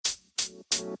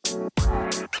Right,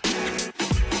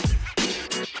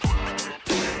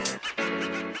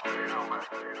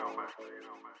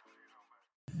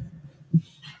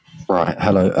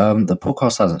 hello. The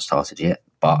podcast hasn't started yet,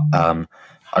 but I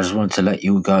just wanted to let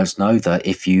you guys know that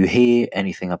if you hear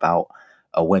anything about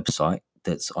a website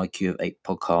that's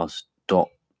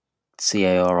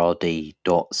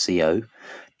iq8podcast.card.co,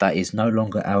 that is no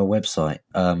longer our website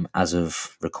as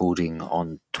of recording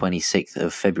on 26th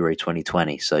of February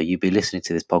 2020. So you'll be listening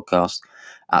to this podcast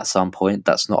at some point.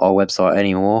 That's not our website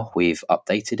anymore. We've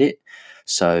updated it.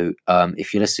 So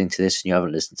if you're listening to this and you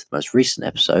haven't listened to the most recent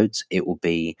episodes, it will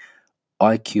be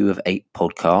IQ of 8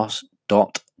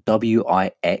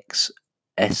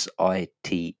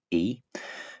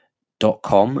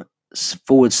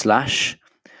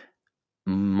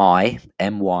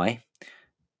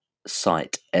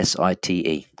 site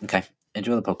SITE. Okay,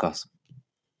 enjoy the podcast.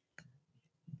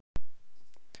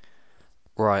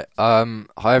 Right,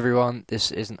 hi everyone.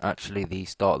 This isn't actually the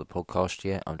start of the podcast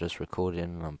yet. I'm just recording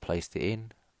and I'm placed it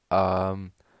in.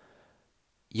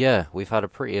 Yeah, we've had a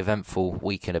pretty eventful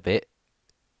week and a bit.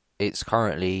 It's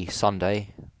currently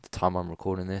Sunday, the time I'm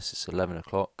recording this. It's 11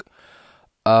 o'clock.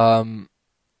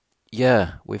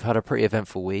 Yeah, we've had a pretty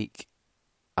eventful week,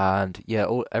 and yeah,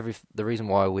 the reason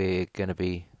why we're gonna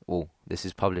be this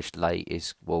is published late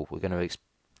is we're gonna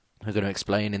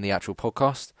explain in the actual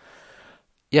podcast.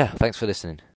 Yeah, thanks for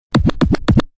listening.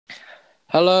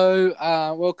 Hello,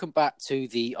 welcome back to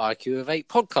the IQ of 8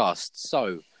 podcast.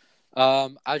 So,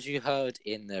 as you heard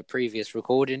in the previous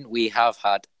recording, we have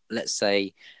had, let's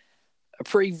say, a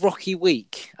pretty rocky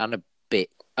week and a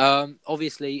bit.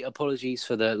 Obviously, apologies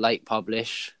for the late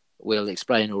publish. We'll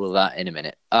explain all of that in a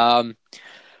minute.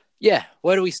 Yeah,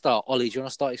 where do we start? Ollie, do you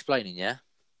want to start explaining, yeah?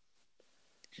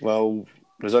 Well,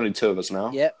 there's only two of us now.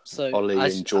 Yep, so... Ollie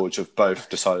and George have both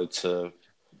decided to,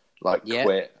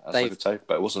 quit, as I could say.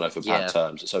 But it wasn't over bad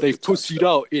terms. It's over they've pussied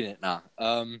out, innit, now.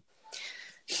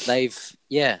 They've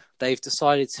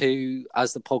decided to,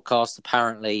 as the podcast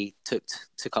apparently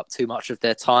took up too much of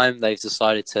their time, they've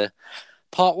decided to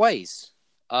part ways.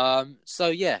 So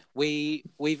yeah,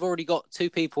 we've already got two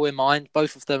people in mind.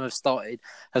 Both of them have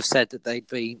said that they'd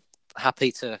be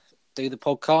happy to do the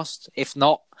podcast. If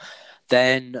not,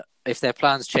 then if their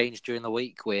plans change during the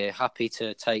week, we're happy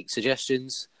to take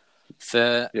suggestions.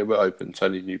 We're open to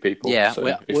any new people. Yeah, so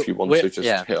if you want to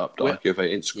just hit up the IQ of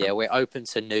 8 Instagram. Yeah, we're open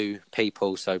to new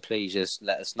people, so please just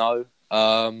let us know.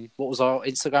 What was our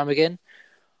Instagram again?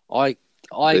 IQ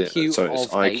it's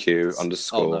IQ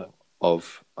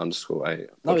of _ 8.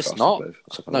 No, it's not.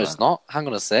 No, it's not. Hang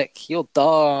on a sec. You're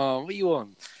dumb. What are you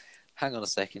on? Hang on a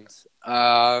second.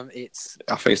 I think it's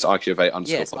IQ of 8 _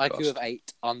 yes, podcast. IQ of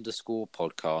 8 _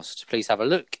 podcast. Please have a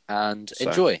look and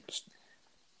enjoy.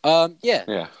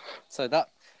 Yeah. So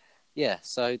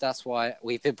that's why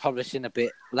we've been publishing a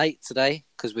bit late today,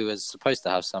 because we were supposed to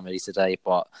have somebody today,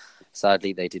 but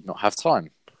sadly they did not have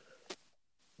time.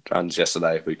 And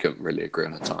yesterday we couldn't really agree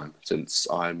on a time since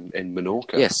I'm in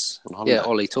Menorca. Yes. Yeah,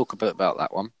 Ollie, talk a bit about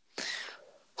that one.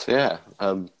 So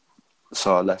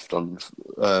so I left on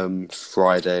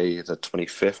Friday the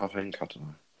 25th, I think. I don't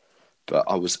know. But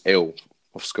I was ill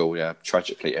of school,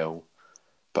 tragically ill.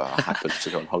 But I happened to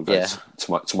go on holiday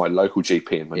to my local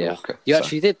GP in Menorca. You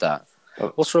actually did that?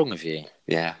 What's wrong with you?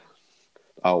 Yeah.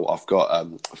 Oh, I've got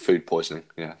food poisoning,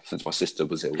 since my sister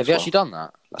was ill. Have you actually done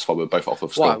that? That's why we're both off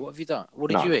of school. Why? What have you done?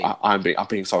 What did you eat? I'm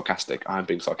being sarcastic.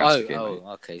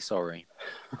 Okay, sorry.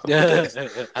 Yeah,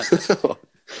 but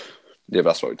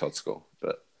that's what we told school.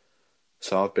 But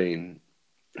so I've been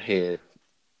here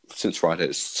since Friday.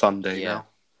 It's Sunday now.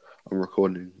 I'm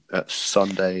recording at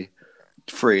Sunday.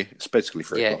 It's basically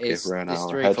 3 o'clock here for an hour. It's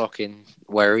 3 o'clock in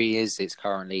where he is. It's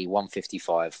currently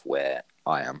 1:55 where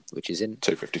I am, which is in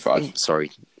 2:55.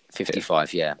 Sorry,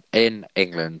 55. Yeah, in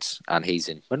England, and he's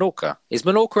in Menorca. Is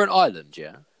Menorca an island?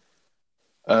 Yeah.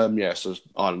 So it's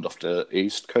an island off the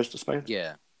east coast of Spain.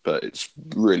 Yeah, but it's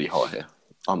really hot here.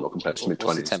 I'm not compared to mid-20s.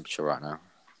 What's the temperature right now?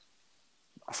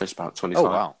 I think it's about 25. Oh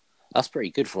wow, that's pretty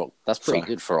good for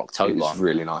October. It's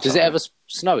really nice. Does it ever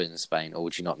snow in Spain, or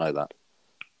would you not know that?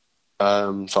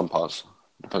 Some parts.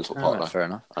 Depends what part. Fair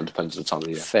enough. And depends on the time of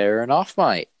year. Fair enough,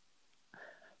 mate.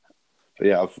 But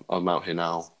yeah, I'm out here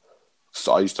now.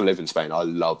 So I used to live in Spain. I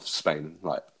love Spain,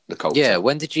 like the culture. Yeah,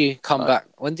 when did you come back?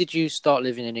 When did you start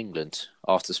living in England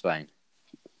after Spain?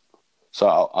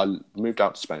 So I moved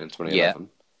out to Spain in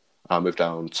 2011. I moved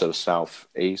down to the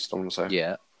southeast, I want to say.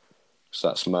 Yeah. So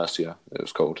that's Murcia, it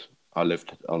was called. I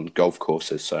lived on golf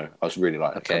courses, so I was really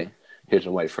hidden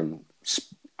away from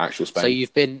actual Spain. So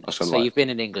you've been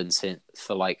in England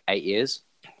for like 8 years?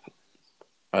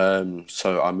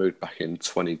 So I moved back in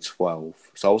 2012.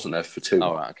 So I wasn't there for too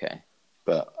long, Oh, right, okay.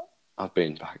 but I've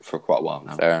been back for quite a while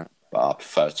now. Fair. But I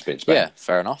prefer to be in Spain. Yeah,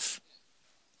 fair enough.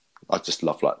 I just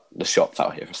love like the shops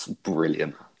out here. It's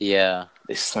brilliant. Yeah.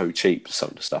 It's so cheap. Some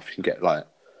of the stuff you can get like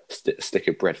a stick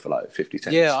of bread for like 50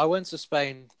 cents. Yeah, I went to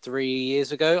Spain 3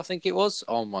 years ago, I think it was.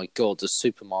 Oh my god, the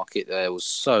supermarket there was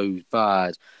so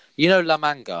bad. You know La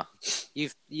Manga? That's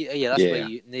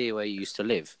near where you used to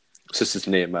live. So this is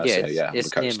near Murcia,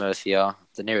 It's on the near coast. Murcia.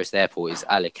 The nearest airport is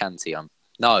Alicante.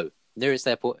 No, nearest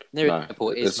airport is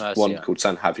there's Murcia. one called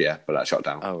San Javier, but that shut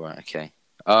down. Oh right, okay.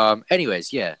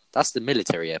 Anyways, yeah, that's the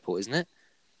military airport, isn't it?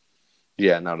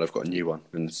 Yeah, now they've got a new one,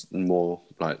 and it's more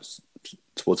like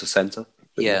towards the centre.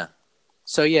 Yeah.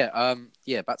 So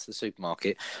back to the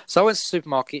supermarket. So I went to the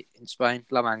supermarket in Spain,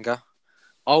 La Manga.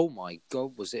 Oh my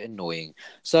god, was it annoying!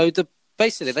 So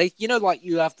basically they, like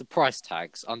you have the price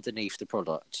tags underneath the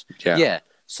product. Yeah.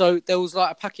 So there was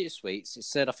like a packet of sweets. It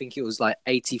said, I think it was like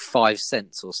 85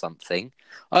 cents or something.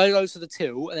 I go to the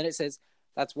till and then it says,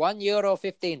 "That's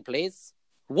 €1.15, please."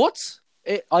 What?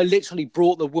 I literally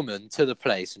brought the woman to the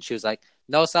place and she was like,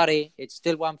 "No, sorry, it's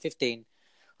still 1.15." I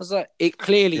was like, it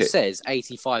clearly says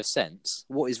 85 cents.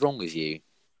 What is wrong with you?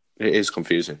 It is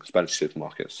confusing, Spanish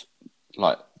supermarkets.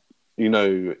 Like, in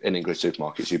English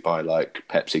supermarkets, you buy like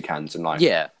Pepsi cans and like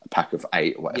a pack of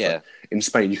 8 or whatever. Yeah. In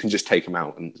Spain, you can just take them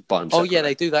out and buy them Oh, separate. yeah,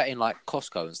 they do that in like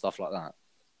Costco and stuff like that.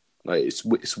 Like,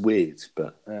 it's weird,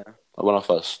 but when I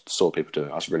first saw people do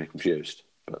it, I was really confused.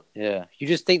 But yeah, you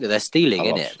just think that they're stealing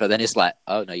in it, but then it's like,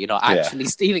 oh no, you're not actually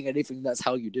stealing anything. That's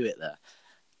how you do it there.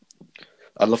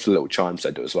 I love the little chimes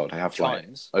they do as well. They have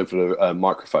Chimes? like over the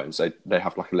microphones. They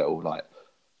have like a little like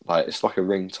it's like a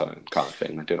ringtone kind of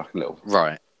thing. They do like a little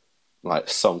like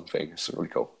song thing. It's really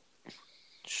cool.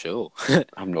 Sure.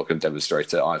 I'm not going to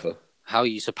demonstrate it either. How are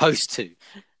you supposed to?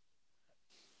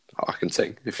 I can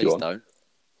sing if Please you want. Don't.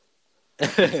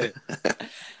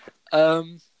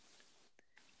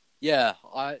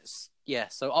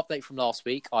 So update from last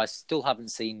week. I still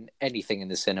haven't seen anything in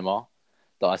the cinema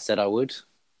that I said I would.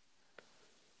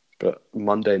 But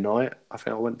Monday night, I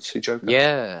think I went to see Joker.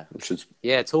 Yeah. Which was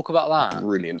talk about that. a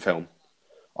brilliant film.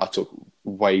 I took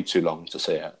way too long to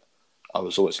see it. I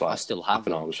was always like, I still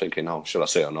haven't. I was thinking, should I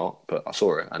see it or not? But I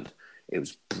saw it and it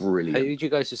was brilliant. Who did you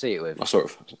go to see it with? I saw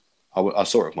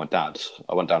it with my dad.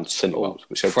 I went down to Cineworld,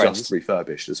 which they've just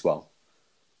refurbished as well.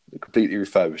 They completely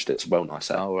refurbished it. It's a well nice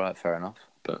set. Oh, right, fair enough.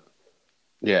 But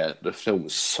yeah, the film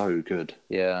was so good.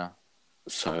 Yeah.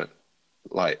 So,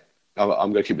 like, I'm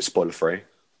going to keep it spoiler free,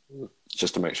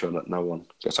 just to make sure that no one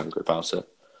gets angry about it.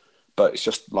 But it's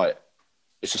just like,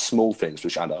 it's just small things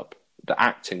which add up. The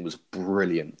acting was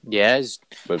brilliant. Yeah.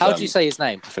 How do you say his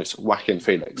name? I think it's Joaquin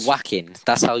Phoenix. Joaquin.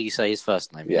 That's how you say his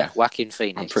first name. Yeah. Joaquin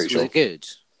Phoenix. I'm pretty sure. Was it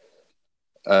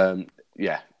good?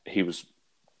 Yeah, he was.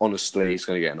 Honestly, he's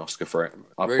going to get an Oscar for it.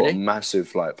 I've got a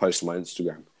massive post on my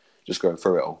Instagram, just going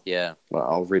through it all. Yeah.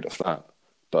 I'll read off that.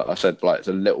 But I said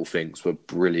the little things were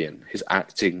brilliant. His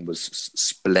acting was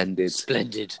splendid.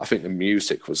 Splendid. I think the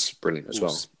music was brilliant as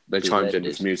well. They chimed in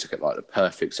with music at the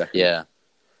perfect second. Yeah.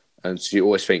 And so you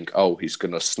always think, he's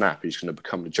going to snap. He's going to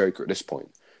become the Joker at this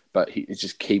point. But it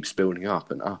just keeps building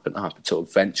up and up and up until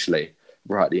eventually,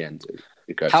 right at the end,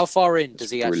 it goes. How far in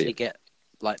does he actually get,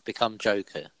 become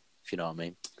Joker? If you know what I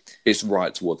mean. It's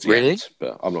right towards the end.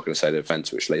 But I'm not going to say the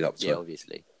events which lead up to it. Yeah,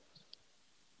 obviously.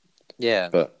 Yeah.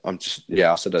 But I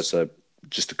said there's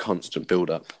just a constant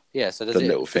build up. Yeah, so the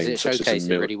little things, such as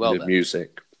the really well, the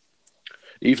music.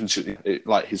 Even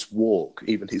his walk,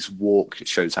 it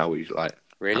shows how he how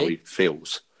he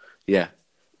feels. Yeah,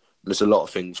 there's a lot of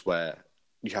things where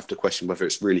you have to question whether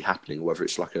it's really happening or whether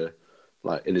it's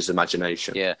in his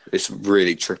imagination. Yeah, it's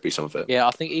really trippy, some of it. Yeah,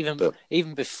 I think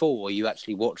even before you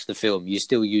actually watch the film, you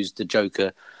still use the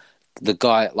Joker, the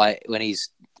guy when he's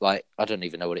I don't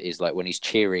even know what it is, when he's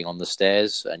cheering on the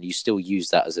stairs, and you still use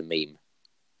that as a meme.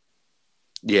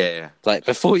 Yeah,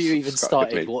 before you even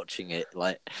started watching it,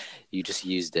 you just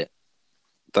used it.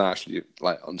 I actually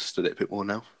understood it a bit more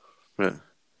now. Yeah.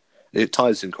 It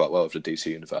ties in quite well with the DC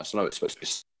universe. I know it's supposed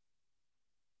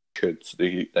to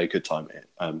be. They could time it.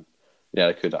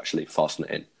 They could actually fasten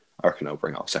it in. I reckon they'll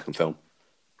bring out a second film.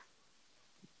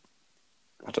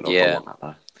 I don't know if I want that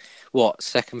though. What,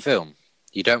 second film?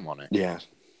 You don't want it? Yeah,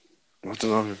 I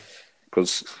don't know,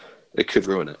 because it could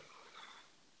ruin it.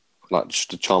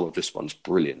 Just the charm of this one's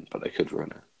brilliant, but they could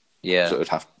ruin it. Yeah, so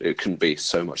it couldn't be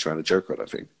so much around the Joker, I don't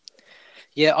think.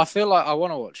 Yeah, I feel like I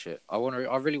want to watch it. I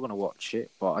really want to watch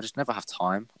it, but I just never have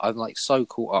time. I'm so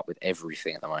caught up with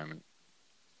everything at the moment.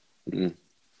 Mm.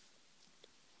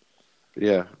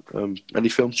 Yeah. Any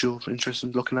films you're interested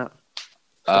in looking at?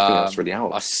 I think that's really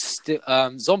out. I still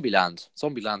Zombieland.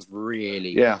 Zombieland's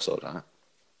really Yeah, I saw that.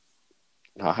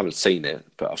 No, I haven't seen it,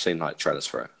 but I've seen like trailers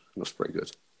for it. It looks pretty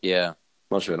good. yeah.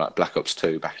 Reminds me of like Black Ops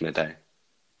 2 back in the day.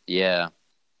 Yeah.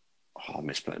 Oh, I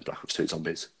miss playing Black Ops 2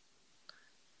 Zombies.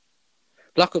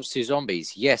 Black Ops 2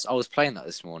 Zombies. Yes, I was playing that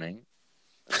this morning.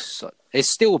 It's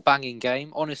still a banging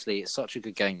game. Honestly, it's such a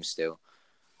good game still.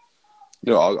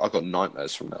 You know, I got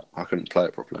nightmares from that. I couldn't play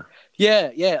it properly.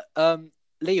 Yeah, yeah.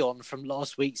 Leon from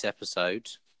last week's episode,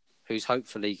 who's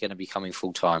hopefully going to be coming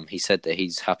full time, he said that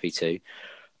he's happy to.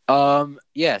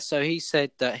 Yeah, so he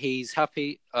said that he's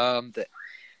happy. That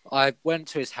I went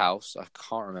to his house. I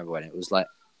can't remember when. It was like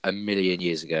a million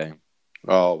years ago.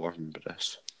 Oh, I remember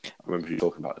this. I remember you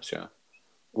talking about this, yeah.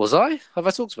 Was I? Have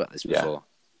I talked about this Yeah. before?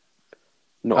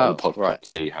 Not on the podcast,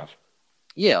 right. you have.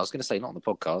 Yeah, I was going to say not on the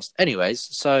podcast. Anyways,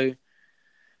 so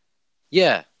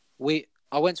yeah,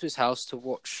 I went to his house to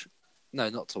watch. No,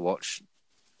 not to watch.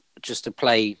 Just to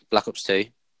play Black Ops 2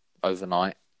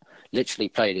 overnight. Literally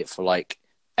played it for like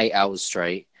 8 hours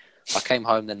straight. I came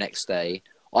home the next day.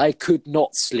 I could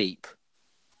not sleep.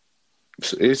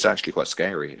 It's actually quite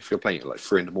scary. If you're playing it like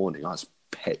 3 a.m, I was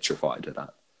petrified of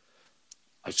that.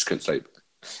 I just couldn't sleep.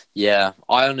 Yeah,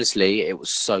 it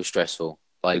was so stressful.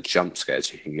 The Like, jump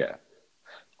scares you can get.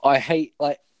 I hate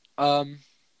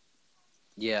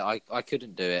yeah, I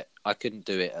couldn't do it. I couldn't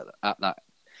do it at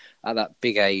that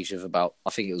big age of about,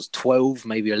 I think it was 12,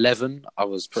 maybe 11. I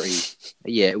was pretty.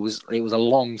 Yeah, it was a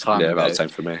long time ago. About the same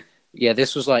for me. Yeah,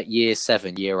 this was like year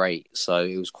 7, year 8, so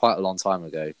it was quite a long time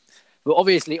ago. But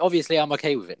obviously, I'm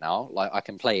okay with it now. Like, I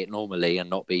can play it normally and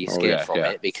not be scared from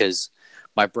it because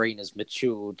my brain has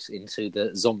matured into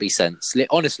the zombie sense.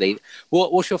 Honestly,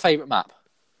 what's your favourite map?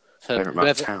 Favourite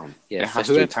map? Town. Yeah, it has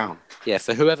to be Town. Yeah,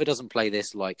 for whoever doesn't play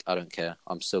this, like, I don't care.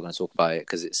 I'm still going to talk about it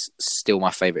because it's still my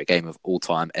favourite game of all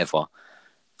time ever.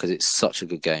 Because it's such a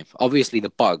good game. Obviously, the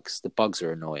bugs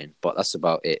are annoying, but that's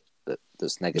about it.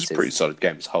 That's negative. It's a pretty solid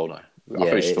game as a whole, though.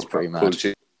 Yeah, it's pretty mad.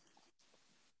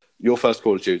 Your first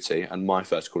Call of Duty and my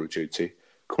first Call of Duty.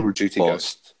 Call of Duty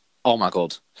Ghost. Oh my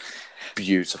god.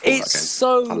 Beautiful. It's that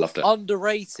game. so I loved it.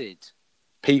 underrated.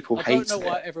 People hated it. I don't know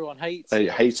why everyone hates it. They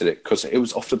hated it because it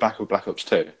was off the back of Black Ops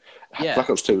 2. Yeah.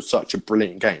 Black Ops 2 was such a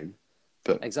brilliant game,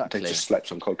 but Exactly. they just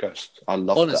slept on Cold Ghost. I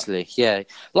love Honestly, yeah.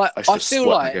 Like, I feel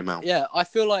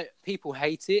like people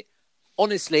hate it.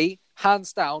 Honestly,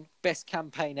 hands down, best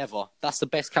campaign ever. That's the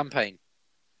best campaign.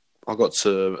 I got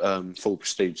to full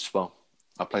prestige as well.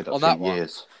 I played that for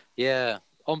years. Yeah.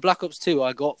 On Black Ops 2,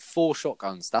 I got 4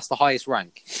 shotguns. That's the highest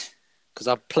rank because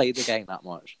I've played the game that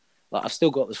much. Like, I've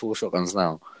still got the 4 shotguns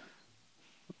now.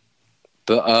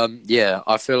 But yeah,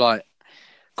 I feel like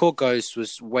Cold Ghost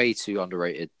was way too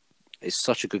underrated. It's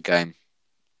such a good game.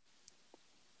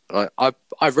 Like, I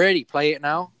rarely play it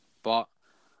now, but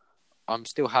I'm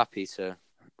still happy to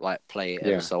like play it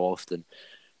ever so often.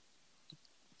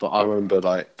 But I remember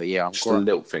but yeah, just the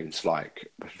little things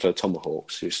like the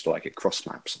Tomahawks used to like get cross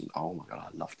maps, and oh my god,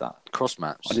 I love that. Cross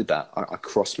maps. I did that. I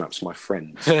cross maps my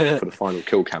friends for the final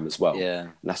kill cam as well. Yeah,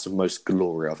 and that's the most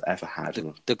glory I've ever had.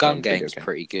 The gun game's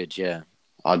pretty good. Yeah,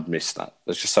 I'd miss that.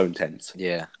 It's just so intense.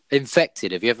 Yeah,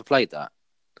 Infected. Have you ever played that?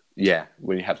 Yeah,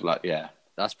 when you had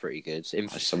that's pretty good. I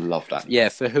just love that. Yeah,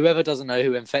 for whoever doesn't know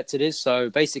who Infected is,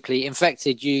 so basically,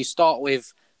 Infected, you start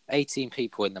with 18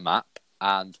 people in the map,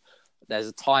 and there's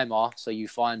a timer, so you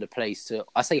find a place to,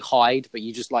 I say hide, but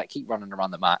you just like keep running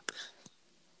around the map.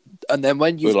 And then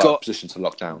when you've got position to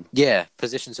lock down. Yeah,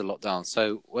 position to lock down.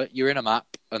 So you're in a map,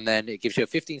 and then it gives you a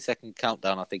 15-second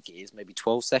countdown, I think it is, maybe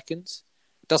 12 seconds.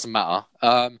 Doesn't matter.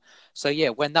 So yeah,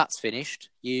 when that's finished,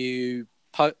 you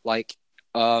put like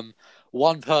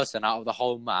one person out of the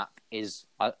whole map is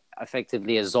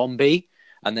effectively a zombie,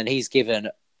 and then he's given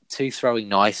 2 throwing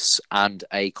knives and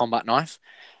a combat knife.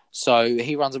 So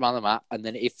he runs around the map, and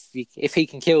then if he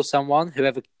can kill someone,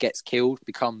 whoever gets killed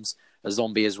becomes a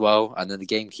zombie as well, and then the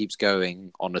game keeps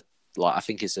going on I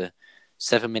think it's a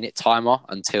 7-minute timer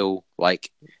until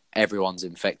like everyone's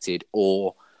infected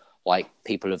or like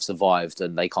people have survived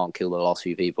and they can't kill the last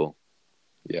few people.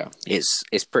 Yeah,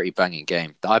 it's pretty banging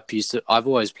game. I've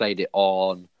always played it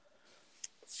on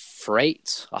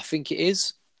Freight, I think it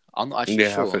is. I'm not actually sure.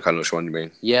 Yeah, I think I know which one you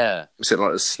mean. Yeah. Is it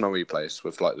like a snowy place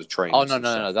with like the trains? Oh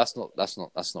no, that's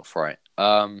not Fright.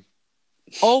 Oh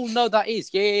no, that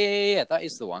is. Yeah, that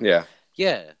is the one. Yeah.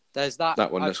 Yeah, there's that.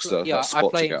 That one. I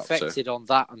play Infected on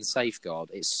that and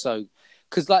Safeguard. It's so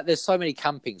because like there's so many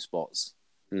camping spots,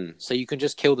 so you can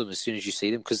just kill them as soon as you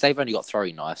see them because they've only got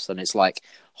throwing knives, and it's like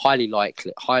highly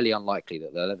unlikely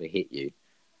that they'll ever hit you.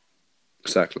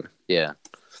 Exactly. Yeah.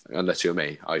 Unless you're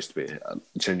me, I used to be a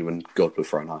genuine god with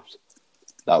throwing knives.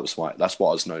 That's what I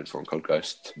was known for on COD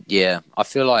Ghost. Yeah, I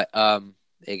feel like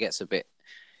it gets a bit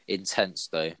intense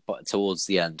though, but towards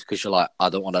the end because you're like, I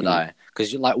don't want to die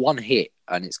because you're like one hit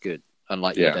and it's good, and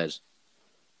like you're dead.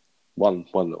 One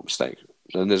little mistake.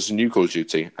 And there's a new Call of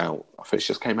Duty out. I think it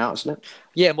just came out, isn't it?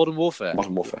 Yeah, Modern Warfare.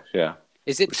 Modern Warfare, yeah.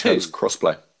 Is it Which 2? has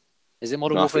crossplay. Is it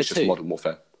Modern No, I Warfare think it's 2? just Modern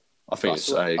Warfare. I think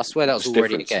I swear that was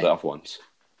already a different to game. the other ones.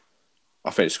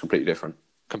 I think it's completely different.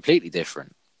 Completely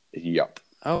different. Yup.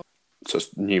 Oh. So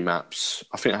it's new maps.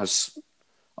 I think it has.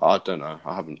 I don't know.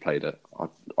 I haven't played it.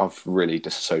 I've really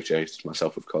disassociated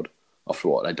myself with COD after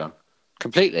what they've done.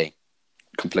 Completely.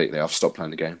 I've stopped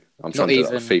playing the game. I'm trying to do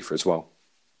that with FIFA as well.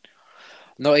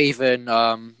 Not even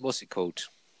what's it called?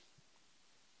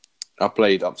 I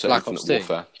played up to Black Infinite Ops 2.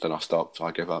 Warfare, then I stopped.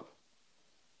 I give up.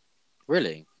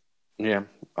 Really? Yeah,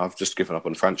 I've just given up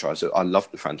on the franchise. I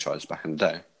loved the franchise back in the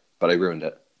day, but they ruined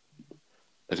it.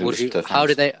 They didn't listen to their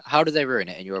fans. How did they ruin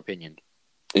it in your opinion?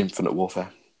 Infinite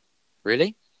Warfare.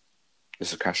 Really?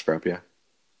 It's a cash grab, yeah.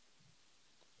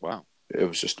 Wow. It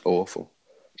was just awful.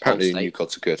 Apparently, new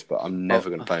CODs are good, but I'm never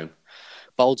going to play them.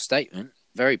 Bold statement.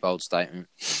 Very bold statement.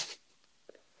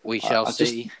 We shall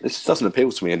see. This doesn't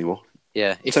appeal to me anymore.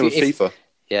 Yeah. Same with FIFA.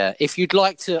 Yeah. If you'd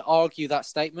like to argue that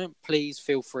statement, please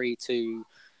feel free to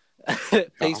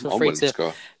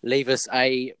leave us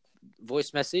a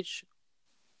voice message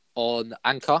on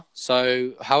Anchor.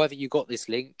 So, however you got this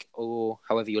link, or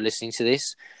however you're listening to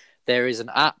this, there is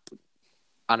an app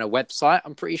and a website,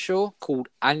 I'm pretty sure, called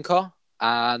Anchor,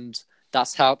 and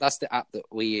that's the app that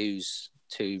we use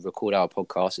to record our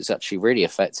podcast. It's actually really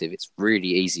effective. It's really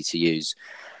easy to use.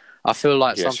 I feel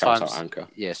like sometimes, shout out Anchor.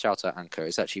 Yeah, shout out Anchor.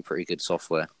 It's actually pretty good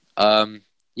software.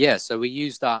 So we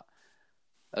use that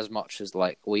as much as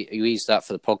like we use that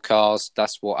for the podcast.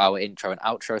 That's what our intro and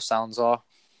outro sounds are.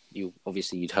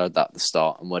 You'd heard that at the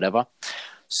start and whatever.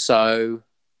 So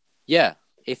yeah,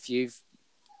 if you'd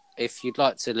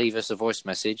like to leave us a voice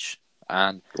message,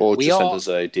 or just send us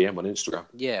a DM on Instagram.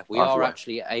 Yeah, we are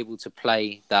actually able to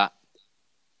play that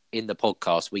in the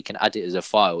podcast. We can add it as a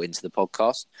file into the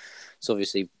podcast. So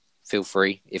obviously, feel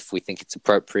free if we think it's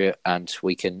appropriate and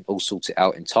we can all sort it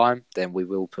out in time. Then we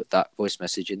will put that voice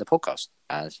message in the podcast,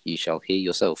 as you shall hear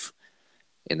yourself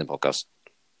in the podcast.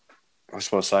 I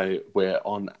just want to say we're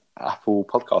on Apple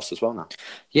Podcasts as well now.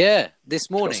 Yeah, this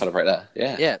morning. Celebrate that.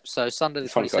 Yeah. Yeah. So Sunday the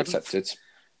 27th. Accepted.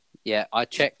 Yeah, I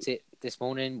checked it this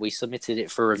morning. We submitted it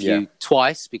for review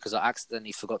twice because I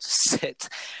accidentally forgot to set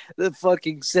the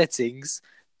fucking settings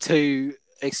to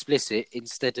explicit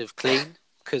instead of clean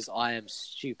because I am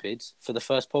stupid for the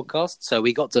first podcast. So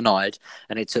we got denied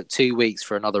and it took 2 weeks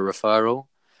for another referral.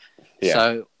 Yeah.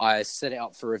 So I set it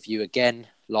up for review again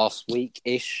last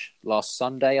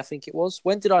Sunday, I think it was.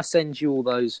 When did I send you all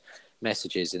those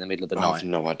messages in the middle of the night? I have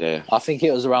no idea. I think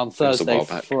it was around Thursday,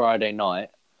 Friday night.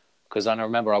 Because I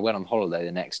remember I went on holiday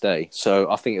the next day.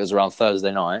 So I think it was around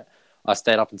Thursday night. I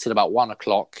stayed up until about 1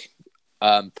 o'clock,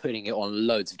 putting it on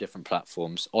loads of different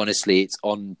platforms. Honestly, it's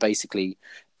on basically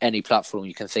any platform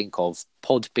you can think of.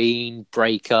 Podbean,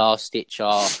 Breaker, Stitcher,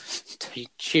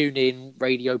 TuneIn,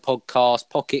 Radio Podcast,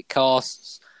 Pocket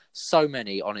Casts. So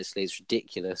many, honestly. It's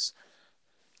ridiculous.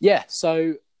 Yeah,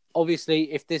 so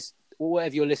obviously if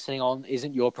whatever you're listening on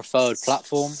isn't your preferred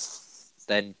platform,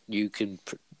 then you can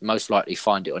most likely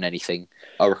find it on anything.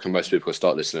 I reckon most people will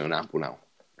start listening on Apple now.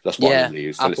 That's what I normally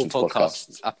use to listen to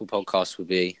podcasts. Apple Podcasts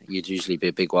you'd usually be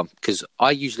a big one because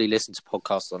I usually listen to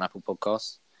podcasts on Apple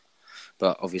Podcasts,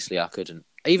 but obviously I couldn't.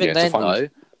 Even then, though,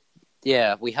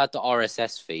 we had the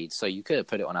RSS feed, so you could have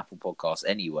put it on Apple Podcasts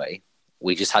anyway.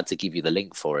 We just had to give you the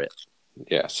link for it.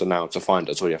 Yeah, so now to find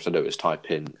us, all you have to do is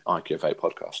type in IQFA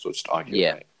podcast or just IQFA.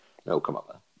 Yeah. It'll come up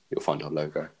there. You'll find our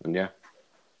logo. And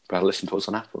better listen to us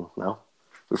on Apple now.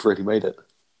 We've really made it.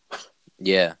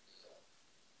 Yeah.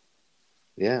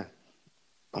 Yeah.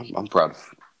 I'm proud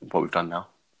of what we've done now.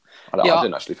 I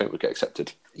didn't actually think we'd get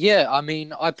accepted. Yeah, I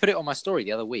mean, I put it on my story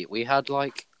the other week. We had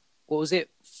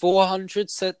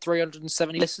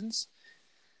 370 listens?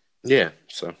 Yeah,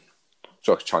 so I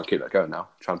can try and keep that going now.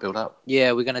 Try and build up.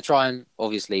 Yeah, we're going to try and,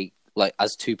 obviously,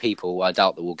 as two people, I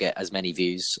doubt that we'll get as many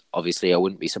views. Obviously, I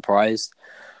wouldn't be surprised.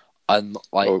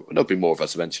 There'll be more of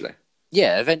us eventually.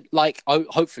 Yeah,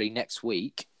 hopefully next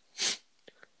week,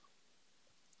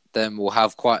 then we'll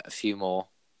have quite a few more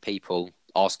people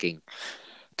asking,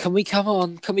 can we come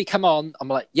on? Can we come on? I'm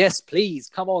like, yes, please,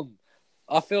 come on.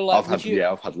 I feel like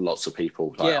I've had lots of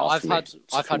people. I've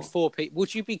had 4 people.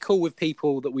 Would you be cool with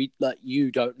people that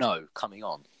you don't know coming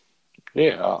on?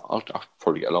 Yeah, I'll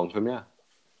probably get along with them. Yeah.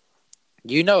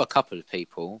 You know a couple of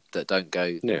people that didn't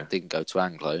go to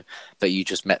Anglo, but you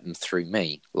just met them through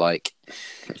me.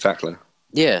 Exactly.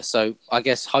 Yeah, so I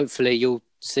guess hopefully you'll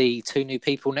see 2 new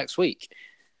people next week.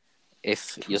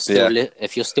 If you're still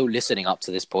if you're still listening up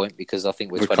to this point, because I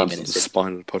think we're 20 kind minutes of the in.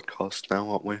 spine of the podcast now,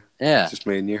 aren't we? Yeah, It's just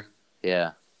me and you.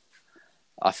 yeah.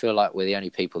 I feel like we're the only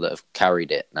people that have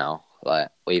carried it now. Like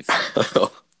we've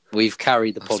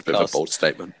carried the That's a bit of a podcast bold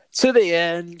statement. to the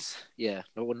end. Yeah,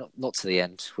 no, not to the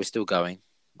end. We're still going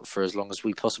for as long as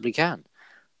we possibly can.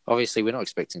 Obviously, we're not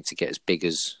expecting to get as big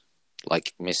as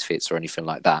like Misfits or anything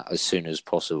like that as soon as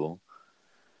possible.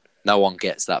 No one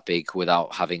gets that big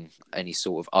without having any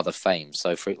sort of other fame.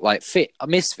 So for like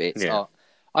Misfits,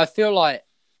 I feel like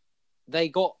they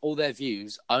got all their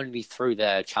views only through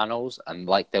their channels, and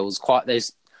like there's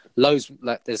loads,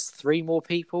 like there's 3 more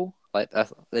people. Like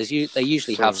they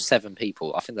usually have 7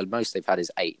 people. I think the most they've had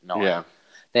is 8, 9. Yeah.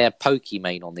 They had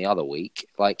Pokimane on the other week.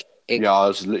 Like I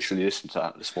was literally listening to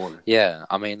that this morning. Yeah,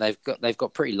 I mean they've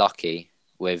got pretty lucky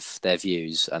with their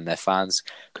views and their fans,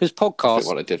 because I podcasts. think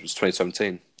what they did was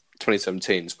 2017.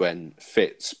 2017 is when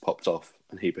Fitz popped off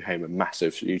and he became a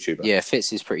massive YouTuber. Yeah,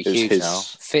 Fitz is pretty It was huge his now.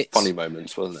 Fitz, funny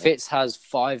moments, wasn't it? Fitz has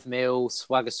 5 mil.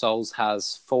 Swagger Souls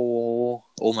has 4,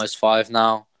 almost 5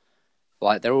 now.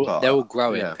 Like they're all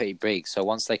growing pretty big. So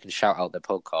once they can shout out their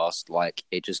podcast, like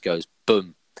it just goes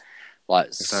boom.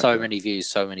 Like so many views,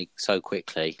 so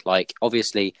quickly. Like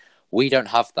obviously we don't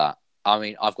have that. I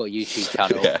mean, I've got a YouTube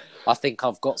channel. Yeah. I think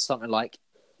I've got something like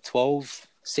 12,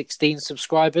 16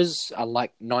 subscribers and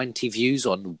like 90 views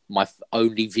on my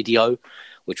only video,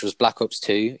 which was Black Ops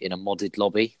 2 in a modded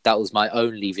lobby. That was my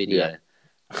only video.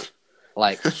 Yeah.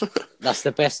 Like that's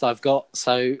the best I've got.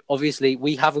 So obviously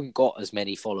we haven't got as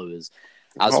many followers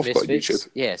as Misfits.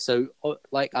 Yeah, so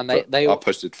like, and they I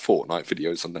posted Fortnite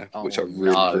videos on there, which I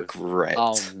really regret.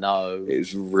 Oh no, it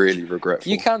was really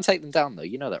regretful. You can take them down though,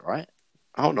 you know that, right?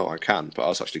 Oh no, I can, but I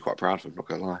was actually quite proud of them. Not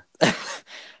gonna lie.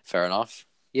 Fair enough.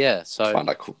 Yeah, so I find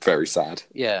that very sad.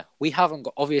 Yeah, we haven't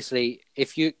got. Obviously,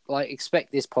 if you like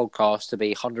expect this podcast to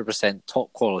be 100%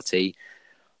 top quality,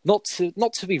 not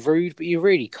to be rude, but you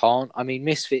really can't. I mean,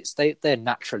 Misfits, they're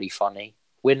naturally funny.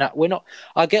 We're not.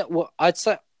 I get what I'd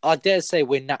say. I dare say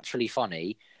we're naturally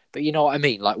funny, but you know what I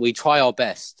mean. Like we try our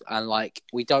best, and like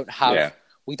we don't have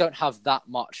that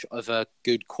much of a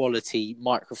good quality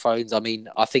microphones. I mean,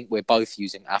 I think we're both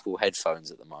using Apple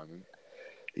headphones at the moment.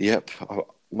 Yep,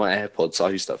 my AirPods. I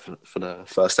used that for the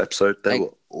first episode. They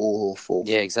were awful.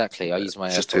 Yeah, exactly. I use my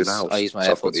AirPods. I use my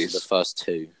AirPods for the first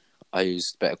 2. I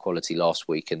used better quality last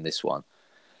week in this one.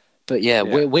 But yeah,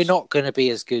 we're not going to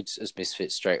be as good as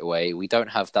Misfits straight away. We don't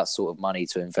have that sort of money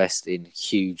to invest in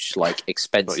huge, like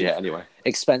expensive,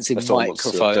 expensive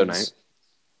microphones.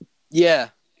 Yeah.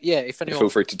 If anyone, feel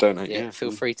free to donate. Yeah,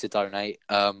 feel free to donate.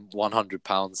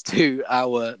 £100 to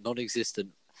our non-existent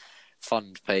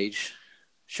fund page.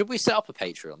 Should we set up a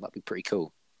Patreon? That'd be pretty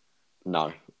cool.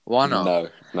 No. Why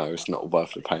not? No, it's not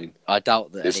worth the pain. I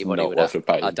doubt that anybody would. Worth the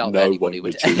pain. I doubt no anybody one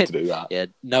would choose to do that. Yeah,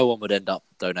 no one would end up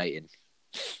donating.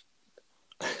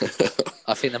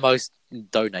 I think the most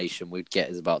donation we'd get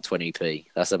is about 20p.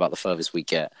 That's about the furthest we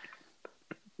get.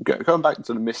 Going back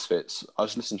to the Misfits, I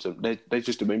was listening to them. They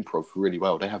just do improv really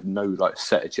well. They have no like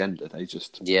set agenda. They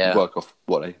just work off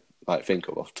what they like think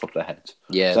of off the top of their heads.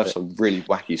 Yeah, they have some really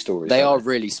wacky stories. They are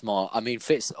really smart. I mean,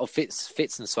 Fitz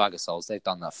and Swagger Souls, they've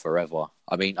done that forever.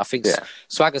 I mean, I think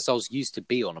Swagger Souls used to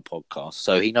be on a podcast,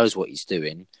 so he knows what he's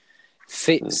doing.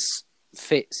 Fitz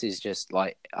is just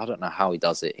like, I don't know how he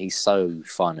does it. He's so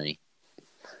funny.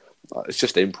 It's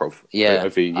just improv. Yeah,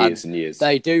 over years and years.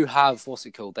 They do have what's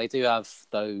it called? They do have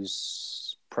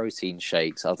those protein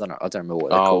shakes. I don't remember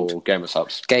what they're called. Gamer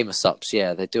Subs. Gamer Subs.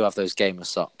 Yeah, they do have those Gamer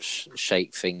Subs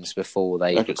shake things before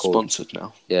they get sponsored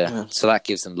now. Yeah, so that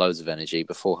gives them loads of energy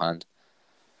beforehand.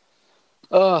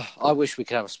 I wish we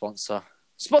could have a sponsor.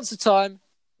 Sponsor time.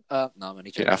 No, I'm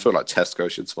only joking. Yeah, I feel like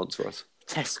Tesco should sponsor us.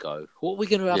 Tesco? What are we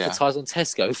going to advertise on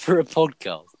Tesco for a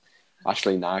podcast?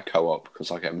 Actually, Co-op,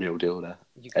 because I get a meal deal there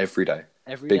every day.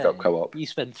 Big up Co-op. You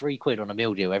spend £3 on a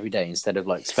meal deal every day instead of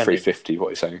like spending £3.50. What are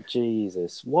you saying?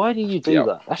 Jesus, why do you do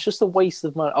that? That's just a waste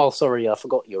of money. Oh, sorry, I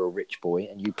forgot you're a rich boy,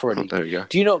 and you probably. There you go.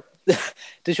 Do you not?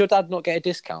 Does your dad not get a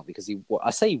discount because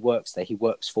I say he works there? He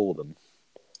works for them.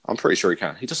 I'm pretty sure he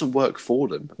can. He doesn't work for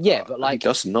them. Yeah, but like he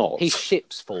does not. He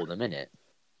ships for them, innit?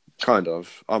 Kind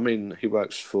of. I mean, he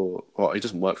works for. Well, he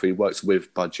doesn't work for. He works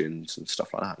with Budgeons and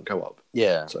stuff like that and Co-op.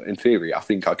 Yeah. So in theory, I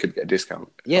think I could get a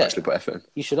discount. Yeah. Actually, put effort in.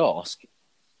 You should ask.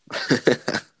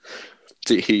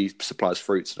 He supplies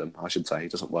fruit to them. I should say he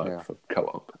doesn't work for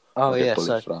Co-op. Oh yeah.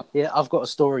 So I've got a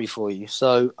story for you.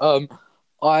 So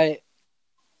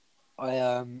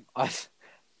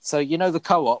So you know the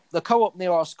co-op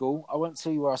near our school. I won't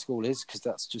tell you where our school is because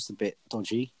that's just a bit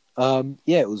dodgy.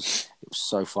 It was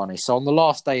so funny. So on the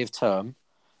last day of term,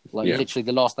 like Yeah. literally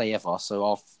the last day ever. So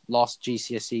our last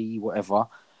GCSE, whatever.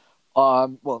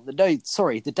 Well,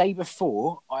 the day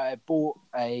before, I bought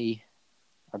I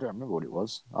don't remember what it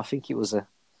was. I think it was a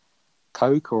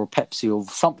Coke or a Pepsi or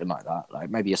something like that, like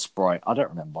maybe a Sprite. I don't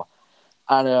remember.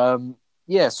 And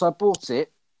so I bought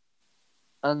it,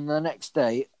 and the next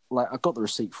day, like I got the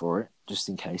receipt for it just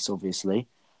in case, obviously,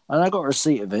 and I got a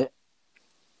receipt of it.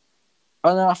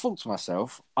 And then I thought to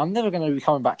myself, I'm never going to be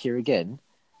coming back here again.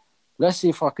 Let's see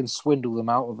if I can swindle them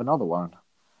out of another one.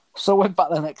 So I went back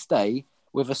the next day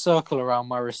with a circle around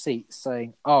my receipt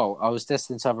saying, "Oh, I was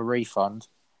destined to have a refund.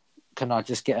 Can I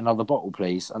just get another bottle,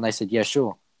 please?" And they said, "Yeah,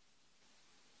 sure."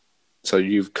 So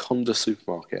you've conned a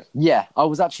supermarket. Yeah, I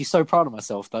was actually so proud of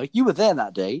myself, though. You were there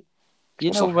that day.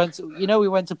 I'm sorry. We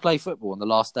went to play football on the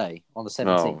last day, on the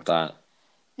 17th. Oh, that.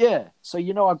 Yeah, so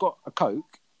I got a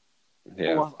Coke.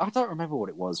 Yeah. Well, I don't remember what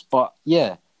it was, but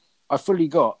yeah, I fully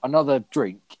got another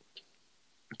drink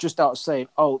just out saying,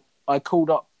 "Oh, I called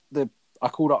up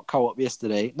Co-op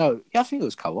yesterday." No, yeah, I think it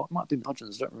was Co-op. It might be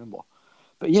Hodgins, I don't remember.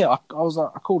 But yeah, I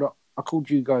called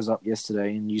you guys up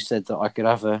yesterday, and you said that I could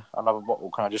have another bottle.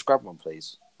 Can I just grab one,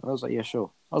 please? And I was like, "Yeah, sure."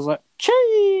 I was like,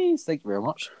 "Cheese, thank you very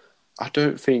much." I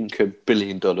don't think a $1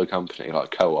 billion company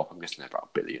like Co-op, I'm guessing they're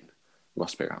about $1 billion,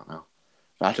 must be around now.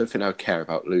 I don't think they would care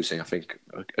about losing, I think,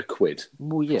 a quid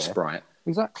Well, yeah, for Sprite.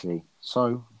 exactly.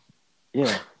 So,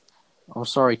 yeah, I'm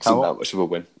sorry, It's not that Co-op. much of a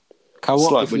win.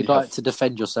 Co-op, like if when you'd you like have- to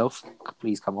defend yourself,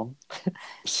 please come on.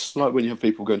 It's like when you have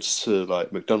people going to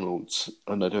like McDonald's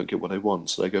and they don't get what they want,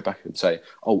 so they go back and say,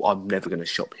 "Oh, I'm never going to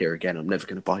shop here again. I'm never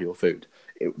going to buy your food."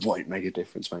 It won't make a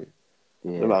difference, mate.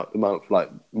 Yeah, The amount of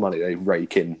like money they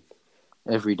rake in,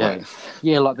 every day. like,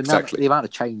 Yeah, like Exactly. the amount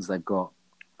of chains they've got.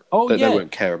 Oh, they yeah.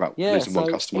 won't care about Yeah, losing so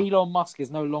one customer. Elon Musk is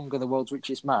no longer the world's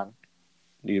richest man.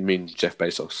 You mean Jeff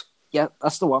Bezos? Yeah,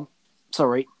 that's the one.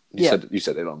 Sorry. You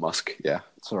said Elon Musk, yeah.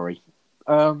 Sorry.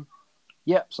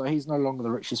 So he's no longer the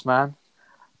richest man.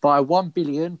 By 1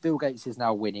 billion, Bill Gates is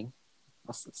now winning.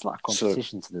 It's like a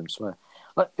competition to them, I swear.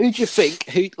 Like, who do you think?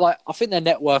 I think their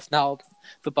net worth now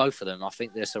for both of them, I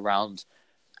think there's around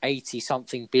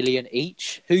 80-something billion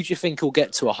each. Who do you think will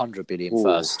get to 100 billion Ooh.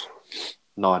 first?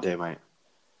 No idea, mate.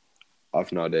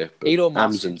 I've no idea. But Elon Musk,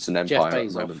 Amazon's an Jeff empire at the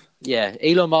Bezos. moment. Yeah,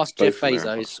 Elon Musk, Both Jeff America.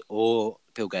 Bezos, or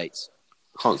Bill Gates.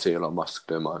 Can't see Elon Musk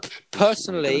doing much.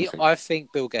 Personally, I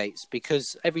think Bill Gates,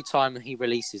 because every time he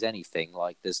releases anything,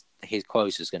 like his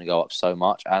quota is going to go up so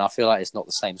much, and I feel like it's not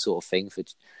the same sort of thing for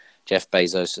Jeff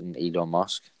Bezos and Elon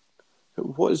Musk.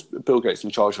 What is Bill Gates in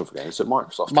charge of again? Is it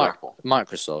Microsoft or Apple?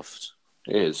 Microsoft.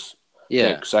 It is.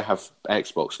 Yeah, because they have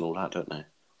Xbox and all that, don't they?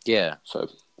 yeah. So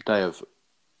they have,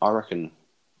 I reckon,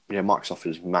 Microsoft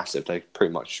is massive. They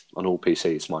pretty much on all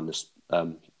PCs minus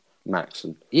Macs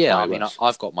and Yeah, iOS. I mean,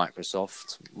 I've got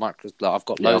Microsoft. I've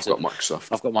got loads I've got Microsoft.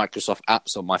 I've got Microsoft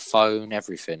apps on my phone.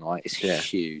 Everything, like it's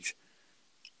huge.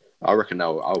 I reckon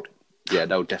they'll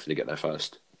definitely get there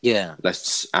first. Yeah.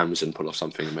 Unless Amazon pull off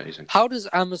something amazing. How does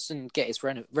Amazon get its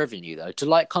revenue though? Do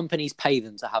like companies pay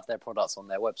them to have their products on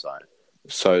their website?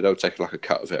 So they'll take like a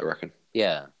cut of it, I reckon.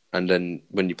 Yeah. And then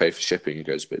when you pay for shipping, it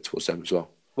goes a bit towards them as well.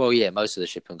 Well, yeah, most of the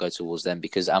shipping go towards them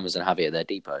because Amazon have it at their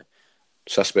depot.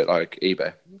 So that's a bit like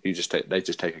eBay. They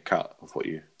just take a cut of what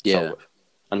you sell with.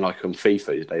 And like on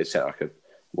FIFA, they set like a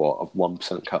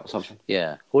 1% cut or something.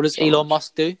 Yeah. What does Elon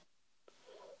Musk do?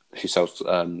 He sells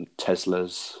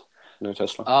Teslas. You know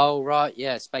Tesla? Oh right,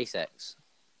 yeah, SpaceX.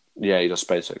 Yeah, he does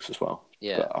SpaceX as well.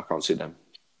 Yeah. But I can't see them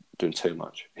doing too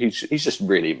much. He's just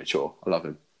really immature. I love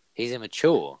him. He's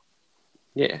immature.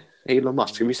 Yeah, Elon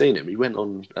Musk. Have you seen him? He went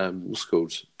on what's it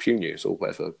called Pew News or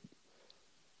whatever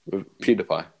with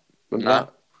PewDiePie. Remember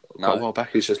that? No. A while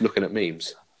back, he's just looking at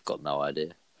memes. Got no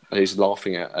idea. And he's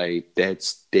laughing at a dead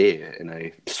deer in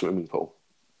a swimming pool.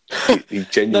 He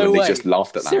genuinely No way. just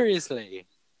laughed at that. Seriously?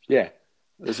 Yeah,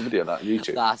 there's a video of that on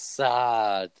YouTube. That's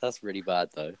sad. That's really bad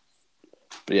though.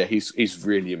 But yeah, he's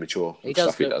really immature. He with does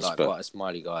stuff he look does, like but quite a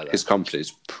smiley guy though. his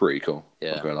company's pretty cool.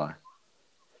 Yeah. Not gonna lie.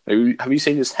 Have you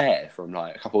seen his hair from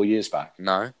like a couple of years back?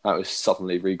 No. That was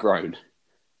suddenly regrown.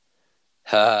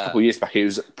 A couple of years back, he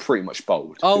was pretty much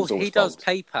bald. Oh, was always he does bald.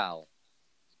 PayPal.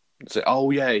 So,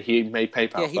 he made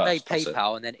PayPal. Yeah, he first, made that's it.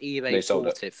 PayPal and then eBay They sold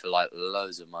bought it for like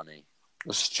loads of money.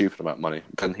 That's a stupid amount of money.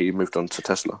 Then he moved on to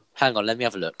Tesla. Hang on, let me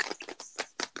have a look.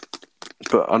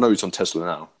 But I know he's on Tesla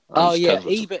now. Oh yeah,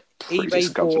 Tesla's a eBay pretty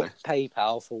decent company. bought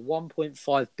PayPal for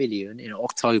 1.5 billion in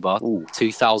October Ooh.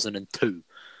 2002.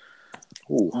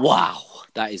 Ooh. Wow,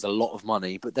 that is a lot of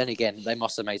money. But then again, they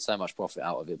must have made so much profit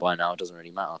out of it by now. It doesn't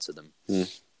really matter to them.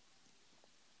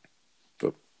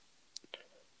 But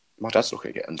my dad's looking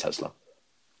at getting Tesla.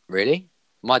 Really?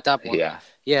 My dad wants. Yeah.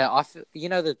 Yeah, you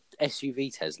know the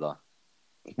SUV Tesla.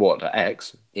 What, the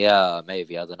X? Yeah,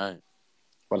 maybe. I don't know.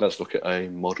 Well, let's look at a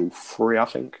Model 3, I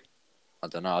think. I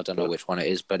don't know. I don't know which one it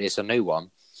is, but it's a new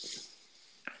one.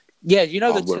 Yeah, you know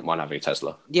I wouldn't mind having a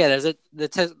Tesla. Yeah, there's the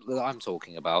Tesla that I'm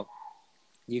talking about.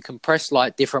 You can press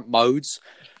like different modes,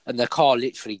 and the car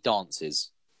literally dances.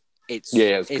 It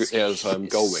has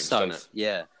Gull wings, doesn't it?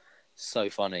 Yeah, so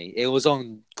funny. It was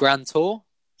on Grand Tour.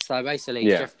 So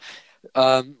basically,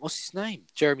 what's his name?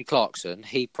 Jeremy Clarkson.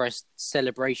 He pressed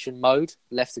celebration mode,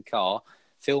 left the car,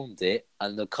 filmed it,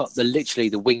 and literally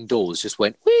the wing doors just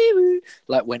went wee,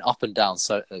 like went up and down.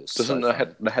 So doesn't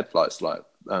the headlights like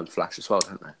flash as well,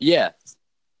 don't they? Yeah.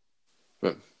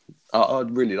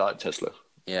 I'd really like Tesla.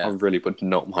 Yeah. I really would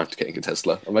not mind getting a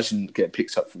Tesla. Imagine getting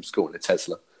picked up from school in a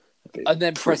Tesla. And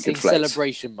then pressing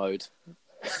celebration mode.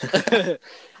 That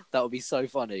would be so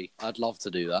funny. I'd love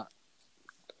to do that.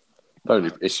 The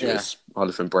only issue is I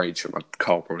live in Braintree. My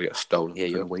car will probably get stolen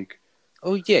in a week.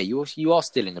 Oh, yeah. You are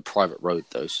still in the private road,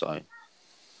 though, so...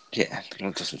 Yeah,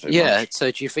 that doesn't do much.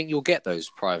 So do you think you'll get those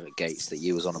private gates that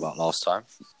you was on about last time?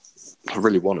 I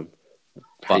really want them.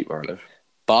 I hate where I live.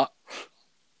 But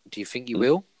do you think you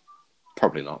will?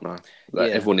 Probably not, no.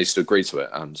 Everyone needs to agree to it,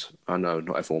 and I know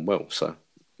not everyone will, so...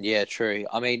 Yeah, true.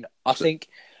 I mean, I think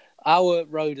our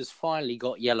road has finally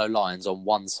got yellow lines on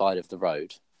one side of the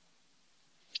road.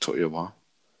 Took you a while.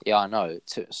 Yeah, I know. It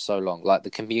took so long. Like the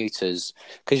commuters...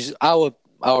 Because our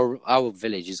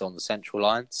village is on the central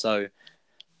line, so...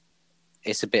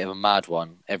 It's a bit of a mad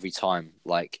one every time.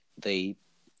 Like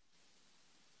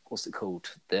what's it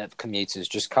called? The commuters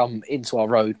just come into our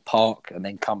road, park, and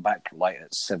then come back like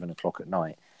at 7 o'clock at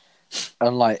night.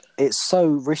 And like it's so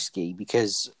risky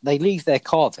because they leave their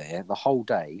car there the whole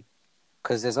day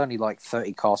because there's only like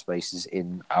 30 car spaces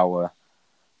in our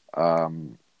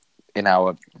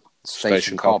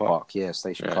station car park. Yeah,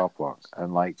 station car park,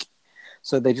 and like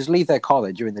so they just leave their car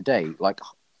there during the day, like.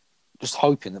 Just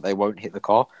hoping that they won't hit the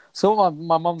car. So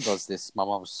my mum does this. My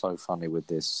mum's so funny with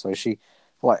this. So she,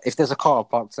 like, if there's a car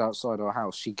parked outside our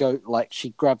house, she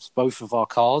grabs both of our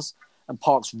cars and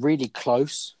parks really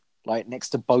close, like next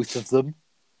to both of them,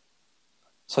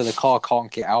 so the car can't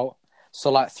get out.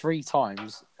 So like 3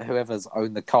 times, whoever's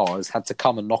owned the car has had to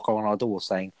come and knock on our door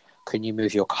saying, "Can you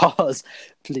move your cars,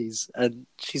 please?" And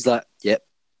she's like, "Yep."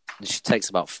 And she takes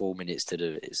about 4 minutes to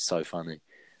do it. It's so funny.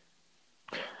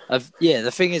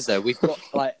 The thing is though, we've got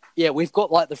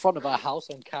the front of our house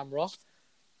on camera.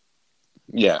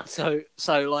 Yeah. So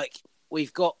like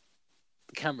we've got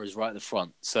the cameras right at the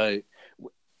front. So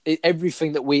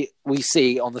everything that we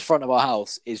see on the front of our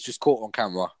house is just caught on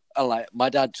camera. And like my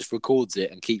dad just records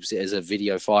it and keeps it as a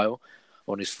video file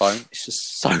on his phone. It's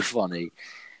just so funny.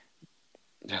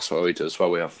 That's what we do as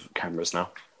well. We have cameras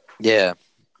now. Yeah.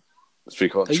 So we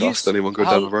can't trust anyone go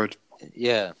down the road.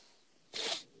 Yeah.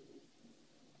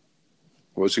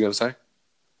 What was you going to say?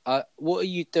 What are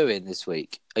you doing this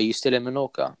week? Are you still in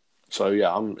Menorca? So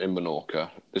yeah, I'm in Menorca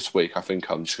this week. I think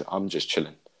I'm just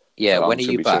chilling. Yeah, so when are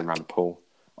you back? Around the pool.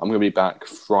 I'm going to be back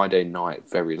Friday night,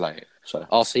 very late. So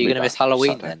so you're going to miss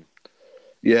Halloween Saturday. then?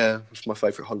 Yeah, it's my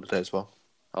favourite holiday as well.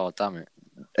 Oh damn it!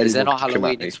 Is there not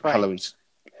Halloween in Spain? Halloween's,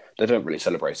 they don't really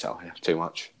celebrate out here too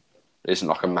much. It isn't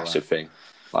like a massive thing.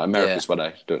 Like America's where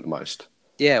they do it the most.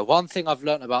 Yeah, one thing I've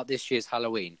learnt about this year's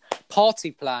Halloween, party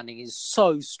planning is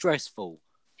so stressful.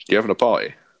 You having a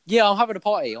party? Yeah, I'm having a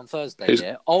party on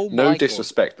Thursday. Oh my No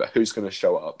disrespect, but who's going to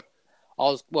show up?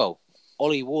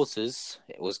 Ollie Waters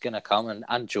was going to come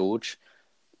and George,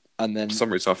 and then for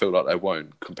some reason I feel like they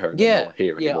won't. Comparing them not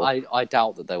here anymore. Yeah, I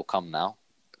doubt that they'll come now.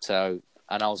 So,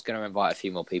 and I was going to invite a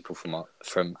few more people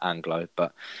from Anglo,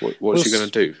 but what's you going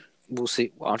to do? We'll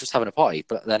see. Well, I'm just having a party,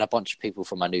 but then a bunch of people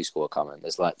from my new school are coming.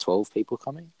 There's like 12 people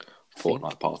coming.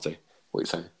 Fortnite party. What are you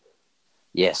saying?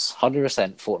 Yes,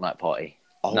 100% Fortnite party.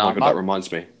 Oh my god, that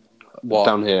reminds me. What?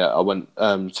 Down here, I went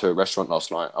to a restaurant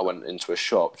last night. I went into a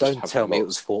shop. Don't tell me it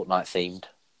was Fortnite themed.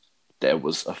 There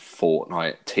was a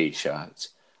Fortnite t-shirt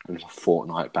and a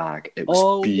Fortnite bag. It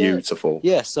was beautiful.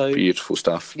 Yeah, so beautiful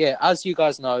stuff. Yeah, as you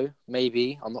guys know,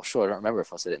 maybe I'm not sure. I don't remember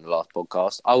if I said it in the last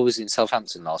podcast. I was in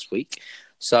Southampton last week.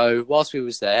 So whilst we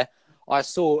was there, I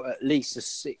saw at least a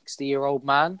 60-year-old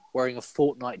man wearing a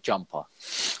Fortnite jumper.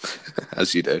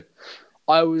 As you do.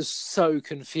 I was so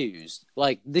confused.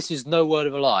 Like, this is no word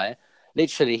of a lie.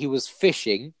 Literally, he was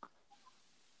fishing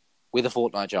with a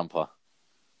Fortnite jumper.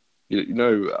 You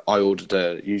know, I ordered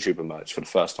a YouTuber merch for the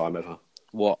first time ever.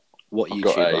 What YouTuber? I've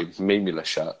got a Memula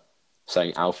shirt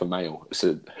saying Alpha Male. It's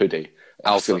a hoodie.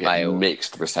 Alpha Male.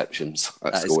 Mixed receptions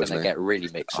at that school, is going to get really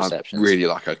mixed receptions. I really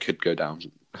I could go down.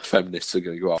 Feminists are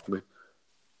going to go after me.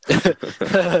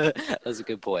 That's a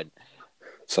good point.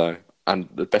 So And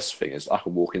the best thing is I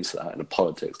can walk into that in a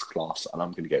politics class and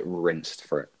I'm going to get rinsed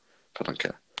for it. I don't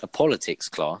care. A politics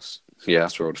class, Yeah,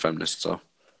 that's where all the feminists are.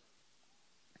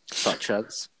 such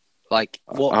as like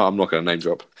what? I'm not going to name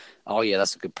drop. Oh yeah,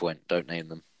 that's a good point. Don't name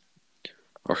them.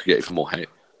 I could get even more hate.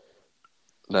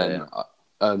 Then,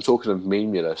 talking of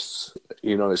memeulous,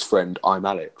 you know his friend, I'm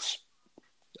Alex.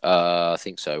 I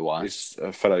think so. Why? He's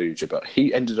a fellow YouTuber.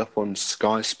 He ended up on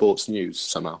Sky Sports News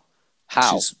somehow.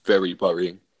 How? Which is very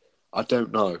worrying. I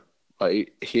don't know.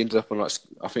 Like he ended up on like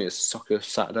I think it's Soccer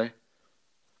Saturday,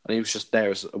 and he was just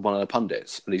there as one of the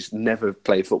pundits, and he's never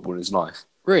played football in his life.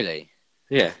 Really?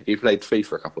 Yeah, he played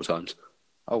FIFA a couple of times.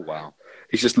 Oh wow.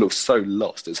 He just looks so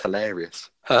lost. It's hilarious.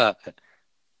 But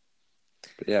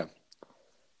yeah.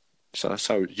 So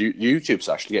YouTube's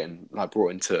actually getting like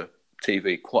brought into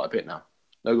TV quite a bit now.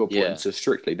 They got brought into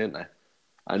Strictly, didn't they?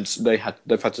 And they've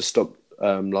had to stop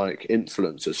like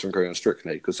influencers from going on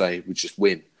Strictly because they would just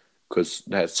win because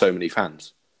they had so many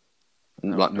fans,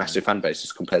 and, like massive fan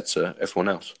bases compared to everyone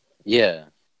else. Yeah.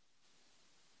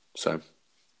 So.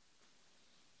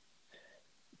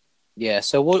 Yeah.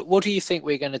 So what do you think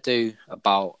we're going to do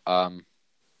about our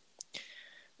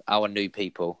new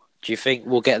people? Do you think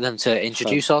we'll get them to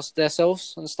introduce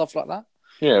themselves and stuff like that?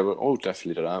 Yeah, we'll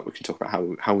definitely do that. We can talk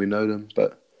about how we know them,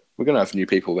 but we're going to have new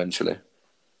people eventually.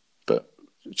 But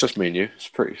it's just me and you. It's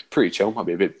pretty chill. Might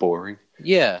be a bit boring.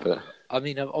 Yeah. But I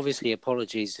mean, obviously,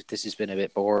 apologies if this has been a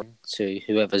bit boring to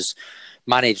whoever's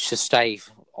managed to stay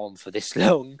on for this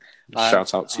long.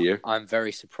 Shout out to you. I'm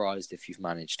very surprised if you've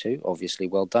managed to. Obviously,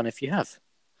 well done if you have.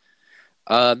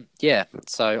 Yeah,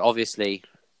 so obviously,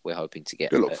 we're hoping to get...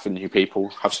 Good luck for new people.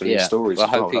 Have some new stories. We're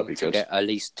as well. hoping That'd be to good. get at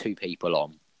least 2 people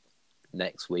on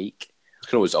next week. We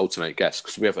can always alternate guests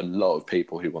because we have a lot of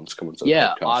people who want to come onto the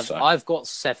podcast. I've got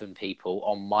 7 people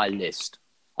on my list.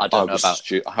 I don't know about...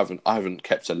 I haven't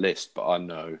kept a list, but I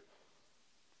know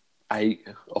 8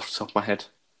 off the top of my head.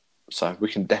 So we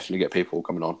can definitely get people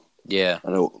coming on. Yeah.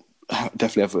 And it'll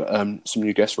definitely have some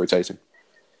new guests rotating.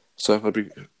 So that'd be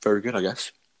very good, I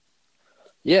guess.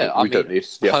 Yeah, we don't need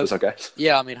the others, I guess.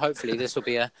 Yeah, I mean, hopefully this will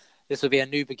be a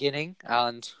new beginning,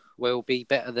 and we'll be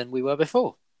better than we were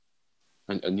before.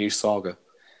 A new saga.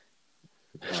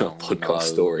 Oh, podcast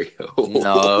story.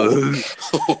 No.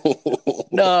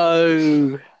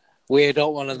 No. We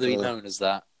don't want to be known as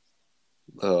that.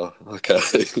 Oh, okay.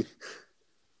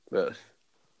 But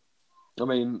I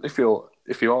mean, if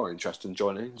you are interested in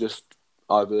joining, just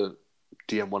either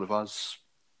DM one of us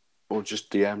or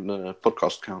just DM the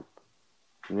podcast account.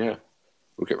 And yeah,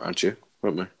 we'll get around to you,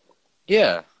 won't we?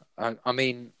 Yeah. I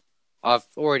mean, I've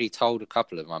already told a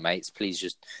couple of my mates, please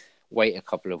just wait a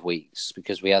couple of weeks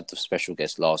because we had the special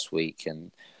guest last week,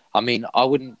 and I mean, I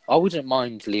wouldn't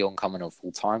mind Leon coming on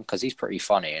full time because he's pretty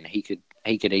funny and he could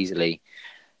easily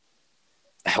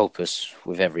help us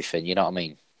with everything. You know what I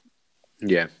mean?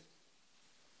 Yeah.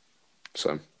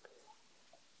 So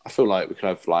I feel like we can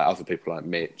have like other people like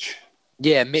Mitch.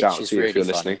 Yeah, Mitch Shout out is to you really if you're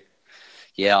funny. listening.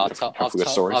 Yeah, I've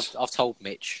I've told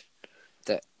Mitch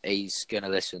that he's going to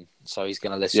listen, so he's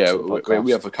going to listen. Yeah, to the podcast.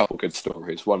 we have a couple good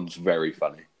stories. One's very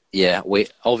funny. Yeah,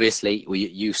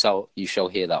 you shall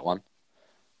hear that one.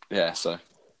 Yeah, so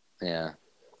Yeah.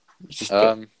 it's just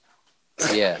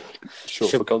Yeah.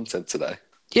 short for content today.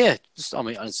 Yeah, I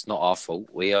mean, it's not our fault.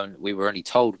 We were only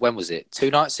told, when was it?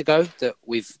 2 nights ago that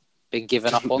we've been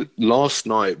given up on. Last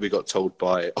night we got told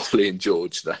by Ollie and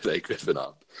George that they'd given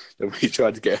up. And we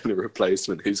tried to get in a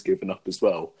replacement who's given up as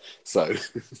well. So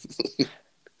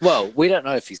Well, we don't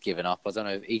know if he's given up. I don't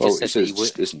know. He just said that he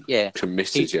would. isn't Yeah,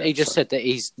 committed yet. he just said that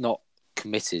he's not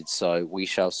committed. So we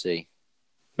shall see.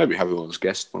 Maybe have him on as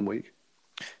guest one week.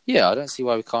 Yeah, I don't see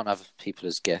why we can't have people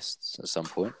as guests at some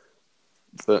point.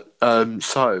 But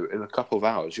so in a couple of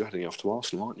hours you're heading off to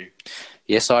Arsenal, aren't you?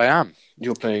 Yes, I am.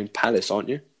 You're playing Palace, aren't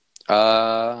you?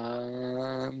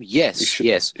 Yes,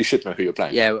 yes. You should know who you're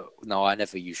playing. Yeah, no, I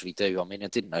never usually do. I mean, I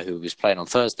didn't know who was playing on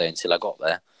Thursday until I got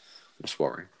there. That's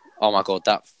worrying. Oh my god,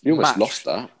 You almost lost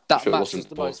that. That match was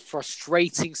the most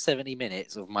frustrating 70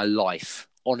 minutes of my life,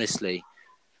 honestly.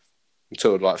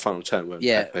 Until like final 10 when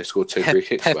Pepe scored 2 free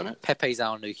kicks, wasn't it? Pepe's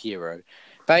our new hero.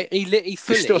 But he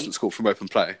fully... He still hasn't scored from open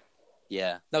play.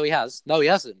 Yeah. No, he has. No, he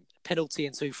hasn't. Penalty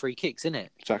and 2 free kicks, isn't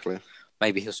it? Exactly.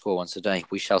 Maybe he'll score once a day.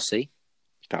 We shall see.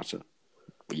 Doubt it.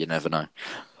 You never know.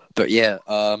 But yeah,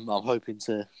 I'm hoping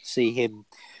to see him.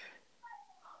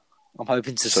 I'm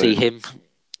hoping to see him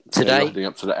today. You're heading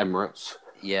up to the Emirates.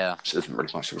 Yeah. Which isn't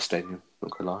really much of a stadium,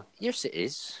 not gonna lie. Yes, it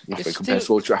is. Nothing compared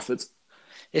to Old Trafford.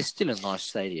 It's still a nice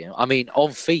stadium. I mean,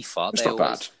 on FIFA, It's not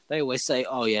bad. they always say,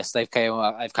 "Oh yes, they've come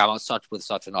out with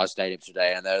such a nice stadium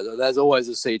today," and there's always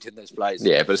a seat in this place.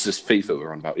 Yeah, but it's just FIFA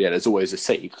we're on about. Yeah, there's always a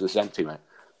seat because it's empty, mate.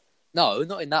 No,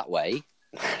 not in that way.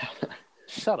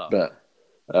 Shut up. But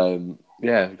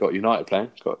yeah, we've got United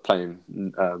playing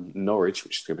Norwich,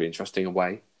 which is going to be interesting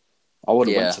away. I would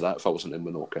have went to that if I wasn't in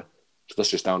Menorca. So that's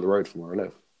just down the road from where I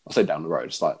live. I say down the road,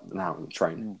 it's like an hour on the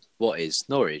train. What is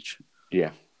Norwich? Yeah.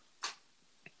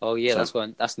 Oh yeah,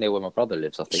 that's near where my brother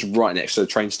lives, I think. It's right next to the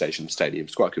train station stadium.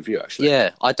 It's quite a good view, actually.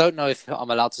 Yeah, I don't know if I'm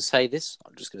allowed to say this.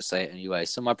 I'm just going to say it anyway.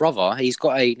 So my brother, he's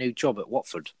got a new job at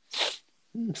Watford.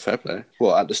 Fair play.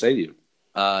 What, at the stadium?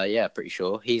 Yeah, pretty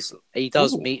sure. He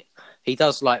does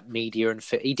like media and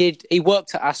fit. He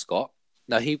worked at Ascot.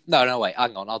 No, wait,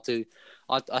 hang on.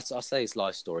 I'll say his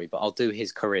life story, but I'll do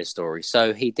his career story.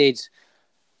 So he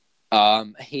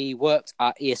worked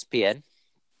at ESPN.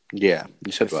 Yeah,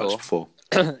 you said that before.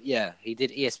 Yeah, he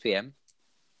did ESPN,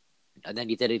 and then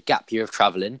he did a gap year of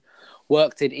travelling.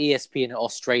 Worked in ESPN in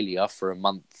Australia for a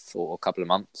month or a couple of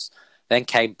months. Then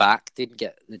came back, didn't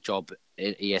get the job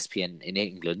at ESPN in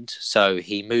England, so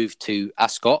he moved to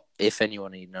Ascot. If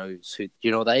anyone knows do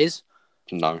you know what that is?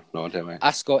 No, I don't, mate.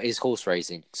 Ascot is horse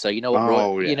racing. So you know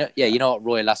what? You know what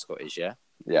Royal Ascot is, yeah.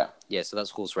 Yeah. So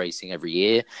that's horse racing every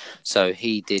year. So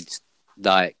he did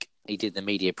the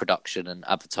media production and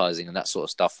advertising and that sort of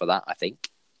stuff for that, I think.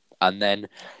 And then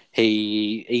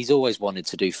he's always wanted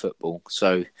to do football,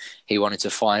 so he wanted to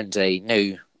find a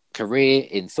new career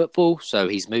in football. So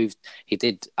he's moved. He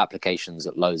did applications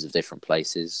at loads of different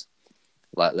places,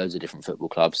 like loads of different football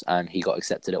clubs, and he got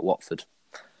accepted at Watford.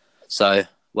 So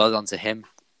well done to him.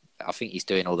 I think he's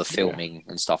doing all the filming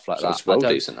and stuff like that. It's well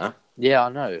decent, huh? Yeah, I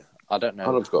know. I don't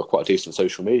know. I've got quite a decent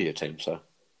social media team, so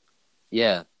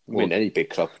yeah. I mean, any big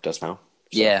club does now.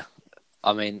 So. Yeah,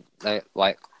 I mean,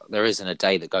 there isn't a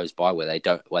day that goes by where they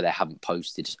haven't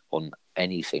posted on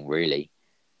anything really.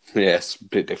 Yeah, it's a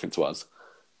bit different to us.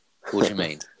 What do you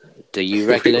mean? Do you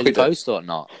regularly post or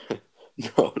not?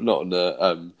 No, not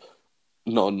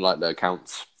on like the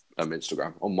accounts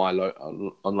Instagram. On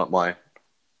like my,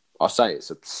 I say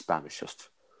it's a spam. It's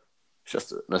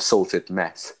just an assorted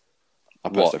mess.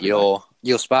 What your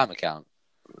spam account?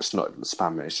 It's not even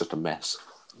spam. It's just a mess.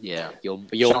 Yeah, your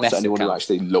mess. Anyone account. Who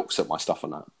actually looks at my stuff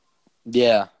on that.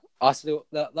 Yeah, I still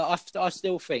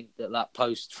think that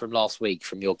post from last week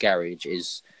from your garage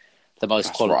is the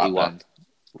most quality one.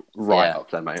 Right up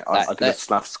there, mate. I did a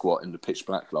slab squat in the pitch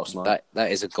black last night.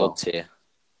 That is a god tier.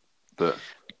 But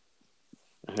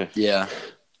yeah.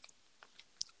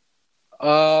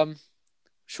 Shall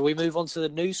we move on to the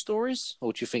news stories,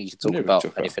 or do you think you can talk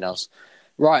about anything else?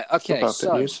 Right. Okay.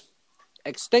 So,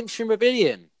 Extinction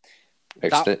Rebellion.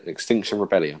 Extinction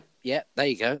Rebellion. Yeah, there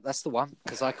you go. That's the one,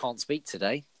 because I can't speak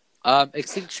today.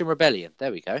 Extinction Rebellion.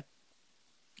 There we go.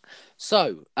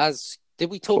 So, did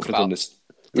we talk about this?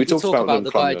 We talked about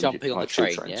the guy jumping on the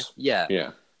train.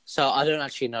 Yeah. So I don't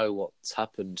actually know what's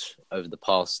happened over the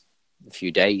past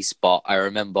few days, but I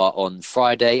remember on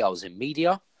Friday I was in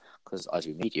media, because I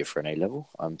do media for an A-level.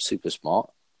 I'm super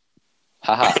smart.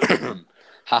 Haha.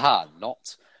 Haha,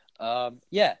 not.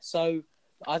 Yeah, so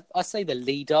I say the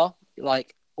leader,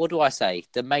 like, what do I say?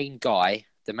 The main guy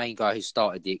who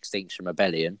started the Extinction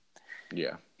Rebellion.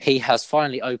 Yeah. He has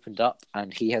finally opened up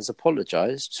and he has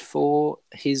apologized for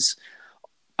his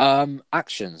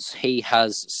actions. He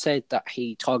has said that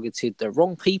he targeted the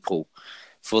wrong people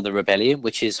for the rebellion,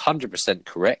 which is 100%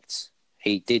 correct.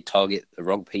 He did target the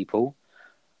wrong people.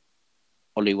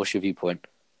 Ollie, what's your viewpoint?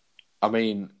 I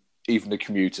mean, even the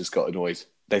commuters got annoyed.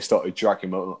 They started dragging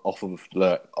him off of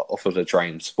the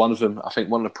trains. One of them, I think,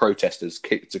 one of the protesters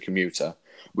kicked a commuter,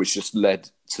 which just led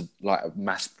to like a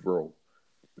mass brawl,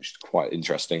 which is quite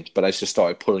interesting. But they just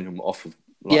started pulling him off of.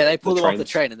 Like, they pulled them off the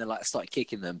train and then started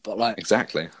kicking them. But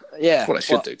exactly, yeah, that's what they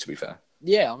should do. To be fair,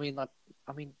 yeah, I mean,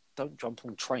 don't jump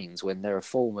on trains when they're a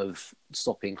form of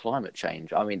stopping climate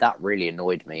change. I mean, that really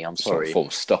annoyed me. I'm sorry. It's not a form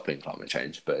of stopping climate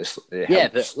change, but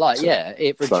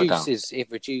it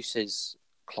reduces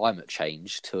climate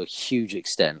change to a huge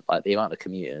extent. Like the amount of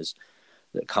commuters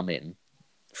that come in.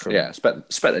 It's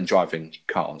better than driving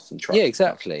cars and trucks. Yeah,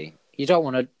 exactly. You don't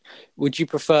want to. Would you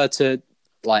prefer to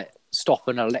stop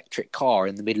an electric car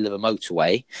in the middle of a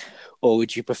motorway, or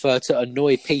would you prefer to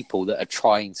annoy people that are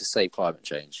trying to save climate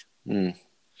change?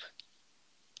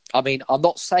 I mean, I'm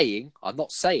not saying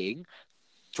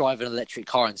drive an electric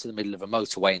car into the middle of a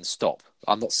motorway and stop.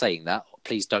 I'm not saying that.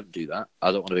 Please don't do that.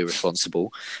 I don't want to be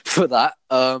responsible for that.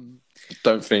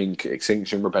 Don't think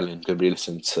Extinction Rebellion could be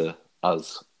listened to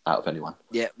us out of anyone.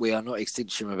 Yeah, we are not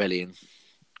Extinction Rebellion.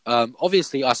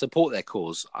 Obviously, I support their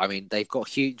cause. I mean, they've got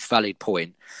a huge valid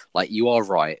point. Like, you are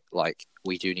right. Like,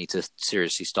 we do need to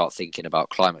seriously start thinking about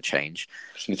climate change.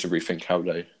 Just need to rethink how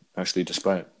they actually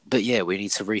display it. But yeah, we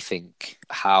need to rethink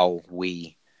how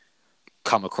we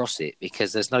come across it,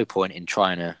 because there's no point in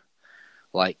trying to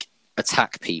like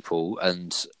attack people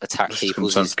and attack Just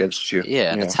people's concerns against you.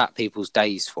 and attack people's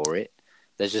days for it.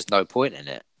 There's just no point in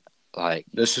it. Like,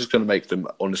 this is going to make them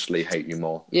honestly hate you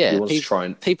more. yeah, You want to try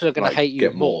and people are going to hate you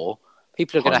get more.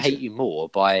 People are going to behind hate you more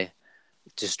by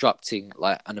obstructing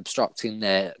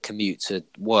their commute to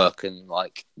work and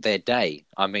like their day.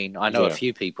 I mean, I know a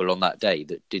few people on that day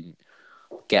that didn't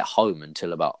get home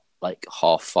until about like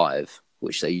 5:30,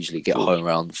 which they usually get home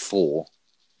around 4,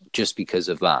 just because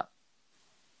of that.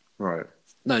 Right.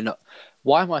 No.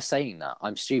 Why am I saying that?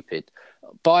 I'm stupid.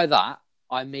 By that,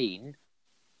 I mean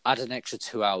add an extra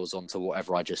 2 hours onto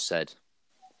whatever I just said,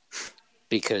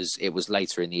 because it was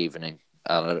later in the evening.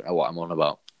 I don't know what I'm on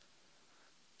about.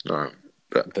 No,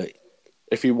 but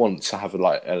if you want to have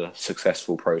a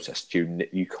successful protest,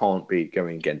 you can't be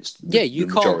going against the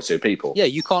majority of people. Yeah,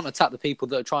 you can't attack the people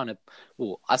that are trying to.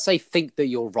 Well, I say think that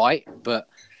you're right, but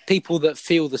people that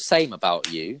feel the same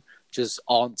about you just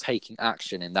aren't taking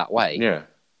action in that way. Yeah,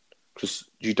 because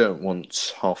you don't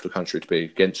want half the country to be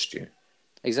against you.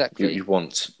 Exactly. You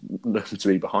want them to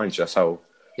be behind you. That's how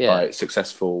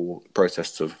successful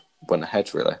protests have went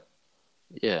ahead, really.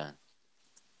 Yeah.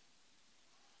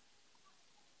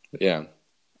 Yeah.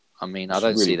 I mean, I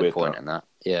don't see the point in that.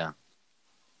 Yeah.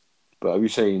 But have you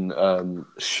seen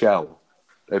Shell?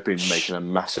 They've been making a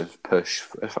massive push.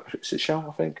 Is it Shell,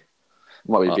 I think? It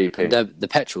might be BP. The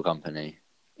petrol company.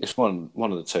 It's one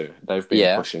of the two. They've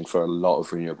been pushing for a lot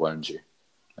of renewable energy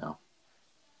now.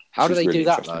 How do they do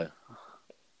that, though?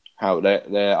 How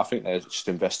I think they're just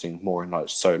investing more in like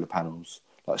solar panels,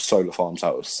 like solar farms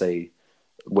out at sea,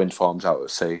 wind farms out at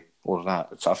sea, all of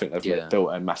that. So I think they've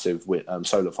built a massive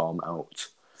solar farm out.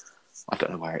 I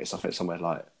don't know where it is. I think somewhere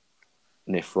like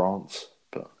near France.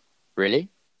 But really,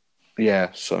 yeah.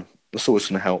 So that's always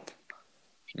going to help.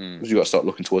 You've got to start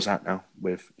looking towards that now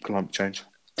with climate change.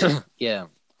 Yeah,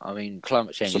 I mean,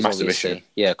 climate change is a massive issue.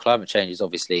 Yeah, climate change is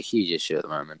obviously a huge issue at the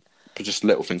moment. But just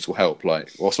little things will help.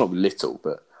 Like, well, it's not little,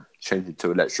 but changing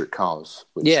to electric cars.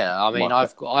 Yeah, I mean,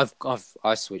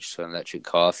 I switched to an electric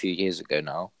car a few years ago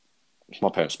now. My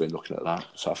parents have been looking at that,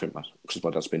 so I think because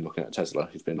my dad's been looking at Tesla,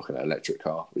 he's been looking at an electric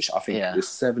car, which I think is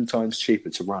 7 times cheaper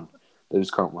to run than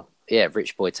his current one. Yeah,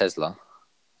 rich boy Tesla.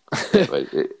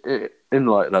 In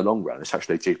like the long run, it's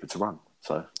actually cheaper to run.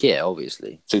 So yeah,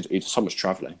 obviously. So he does so much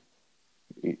travelling.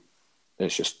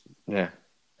 It's just it's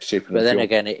cheaper. But then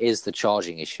again, it is the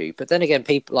charging issue. But then again,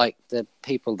 people like the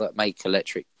people that make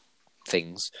electric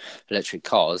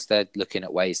cars, they're looking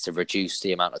at ways to reduce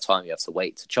the amount of time you have to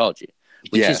wait to charge it.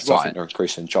 Which is so right. I think they're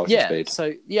increasing charging speed.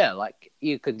 So like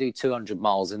you could do 200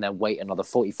 miles and then wait another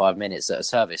 45 minutes at a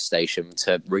service station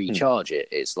to recharge it.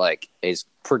 It's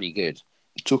pretty good.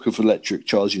 Talking of electric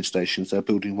charging stations, they're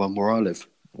building one where I live.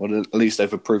 Well, at least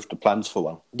they've approved the plans for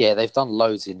one. Yeah, they've done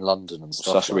loads in London and stuff.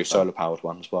 So that's going to be a solar powered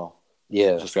one as well.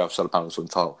 Yeah, just to have solar panels on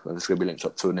top, and it's going to be linked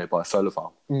up to a nearby solar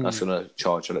farm. That's going to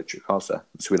charge electric cars there.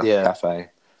 It's going to be like a cafe,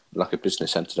 like a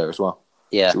business centre there as well.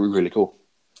 Yeah, it's really cool.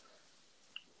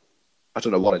 I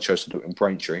don't know why they chose to do it in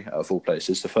Braintree, out of all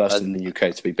places. The first in the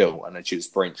UK to be built, and they choose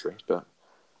Braintree. But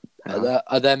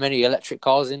are there many electric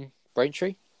cars in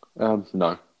Braintree?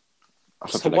 No.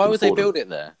 So why would they build it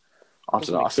there? I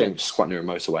don't know. I think it's quite near a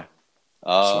motorway.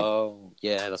 Oh,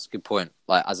 yeah, that's a good point.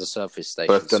 Like as a surface station.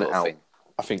 But they've done it out.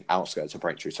 I think outskirts of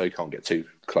Braintree, so you can't get too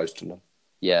close to them.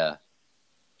 Yeah,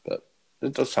 but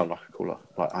it does sound like a cool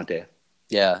idea.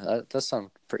 Yeah, that does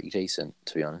sound pretty decent,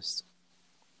 to be honest.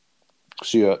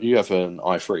 So you have an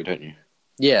i3, don't you?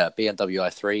 Yeah, BMW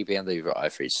i3, BMW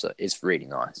i3. So it's really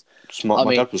nice.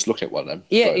 My dad was looking at one of them.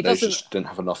 Yeah, it just didn't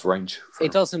have enough range.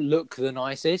 It doesn't look the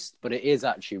nicest, but it is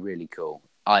actually really cool.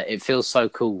 It feels so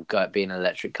cool being an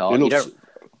electric car.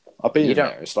 I've been in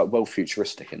there. It's like well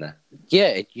futuristic in there.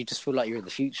 Yeah, you just feel like you're in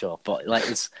the future, but like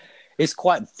it's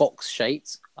quite box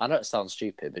shaped. I know it sounds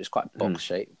stupid, but it's quite box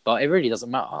shaped. But it really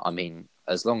doesn't matter. I mean,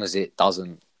 as long as it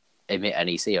doesn't emit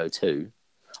any CO2.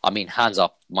 I mean, hands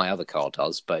up, my other car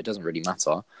does, but it doesn't really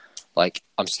matter. Like,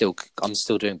 I'm still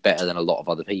doing better than a lot of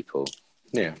other people.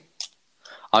 Yeah.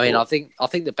 I mean, I think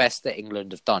the best that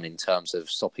England have done in terms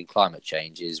of stopping climate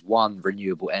change is 1,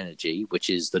 renewable energy, which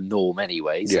is the norm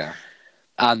anyways. Yeah.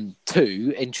 And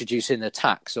 2, introducing a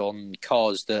tax on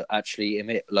cars that actually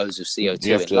emit loads of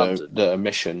CO2 in London. The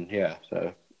emission,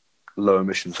 so low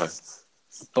emission zone.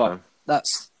 But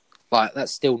that's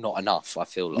still not enough, I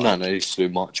feel like. No, they used to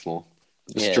do much more.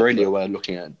 Australia were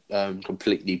looking at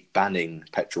completely banning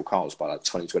petrol cars by like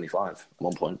 2025 at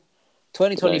one point.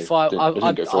 2025. They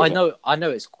didn't go through I with it. I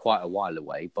know it's quite a while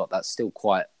away, but that's still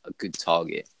quite a good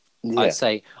target. Yeah, I'd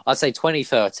say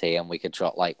 2030, and we could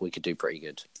do pretty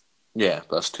good. yeah,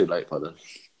 but that's too late by then.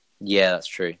 Yeah, that's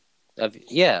true.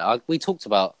 We talked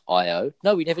about IO.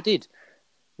 No, we never did.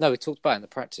 No, we talked about it in the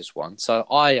practice one. So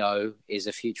IO is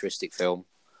a futuristic film.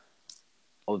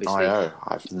 Obviously,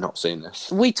 I've not seen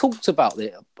this. we talked about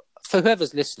it. For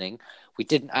whoever's listening, we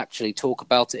didn't actually talk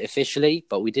about it officially,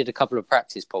 but we did a couple of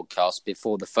practice podcasts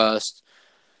before the first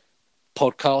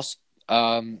podcast.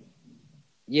 So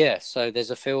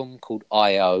there's a film called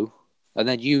IO, and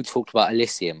then you talked about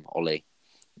Elysium, Ollie.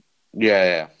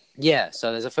 Yeah. Yeah,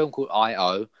 so there's a film called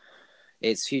IO.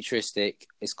 It's futuristic.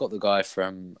 It's got the guy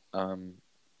from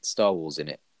Star Wars in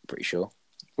it, pretty sure.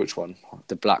 Which one?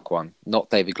 The black one, not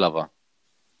David Glover.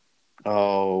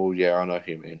 Oh, yeah, I know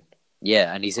who you mean.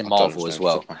 Yeah, and he's in I don't Marvel understand as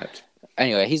well. off the top of my head.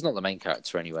 Anyway, he's not the main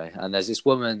character anyway. And there's this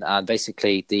woman, and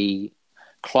basically the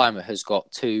climate has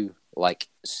got two like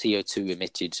CO2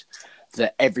 emitted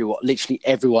that literally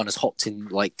everyone has hopped in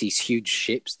like these huge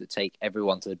ships that take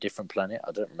everyone to a different planet.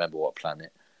 I don't remember what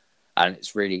planet. And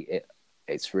it's really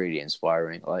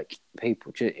inspiring. Like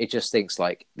people, it just thinks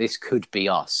like this could be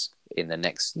us in the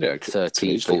next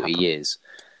 30, 40 years.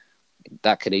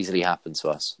 That could easily happen to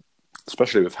us.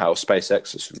 Especially with how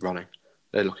SpaceX is running.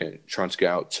 They're looking at trying to get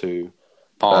out to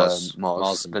Mars.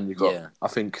 Then you've got, I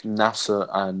think, NASA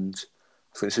and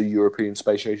I think it's a European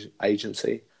Space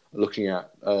Agency looking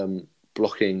at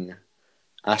blocking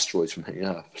asteroids from hitting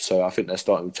Earth. So I think they're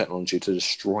starting with technology to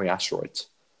destroy asteroids.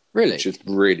 Really? Which is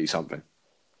really something.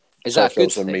 Is that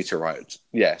if good? A meteorite.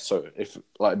 Yeah, so if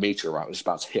like a meteorite was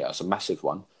about to hit us, a massive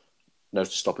one, no to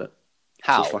stop it.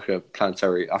 How? So it's like a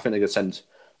planetary. I think they're going to send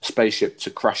a spaceship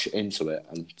to crash into it,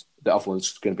 and the other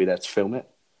one's going to be there to film it,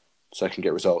 so they can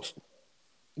get results.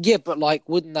 Yeah, but like,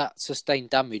 wouldn't that sustain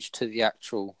damage to the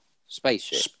actual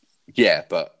spaceship? Yeah,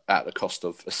 but at the cost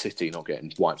of a city not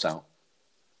getting wiped out.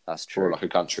 That's true. Or like a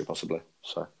country, possibly.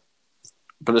 So,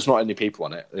 but there's not any people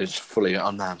on it. It's fully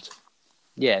unmanned.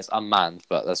 Yeah, it's unmanned,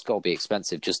 but that's got to be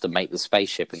expensive just to make the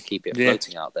spaceship and keep it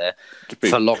floating out there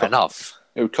for long enough.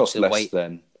 It would cost less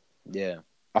than. Yeah.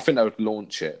 I think they would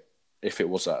launch it if it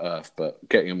was at Earth, but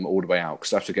getting them all the way out, because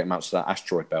they have to get them out to that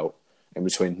asteroid belt in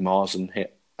between Mars and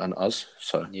us.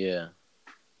 So yeah.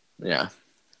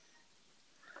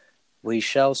 We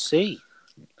shall see.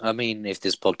 I mean, if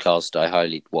this podcast, I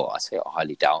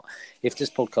highly doubt. If this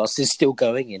podcast is still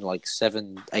going in like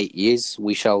 7-8 years,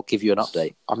 we shall give you an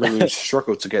update. I mean, we've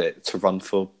struggled to get it to run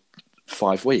for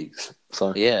 5 weeks.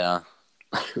 So yeah.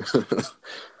 I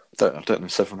don't know,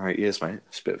 7 or 8 years, mate.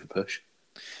 It's a bit of a push.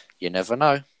 You never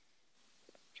know.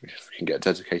 If we can get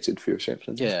dedicated viewership.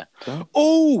 Yeah.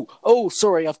 Oh,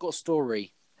 sorry, I've got a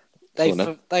story.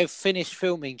 They've finished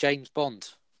filming James Bond.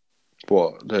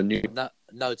 What, the new?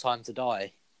 No Time to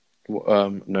Die.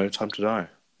 No Time to Die.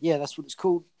 Yeah, that's what it's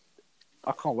called.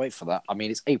 I can't wait for that. I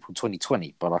mean, it's April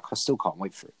 2020, but I still can't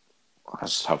wait for it. I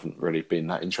just haven't really been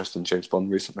that interested in James Bond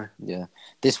recently. Yeah.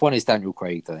 This one is Daniel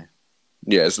Craig, though.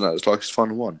 Yeah, isn't that? It's like his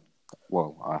final one.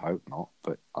 Well, I hope not,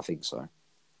 but I think so.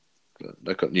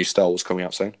 They've got new Star Wars coming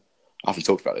out soon. I haven't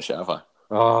talked about this yet, have I?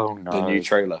 Oh, no. The new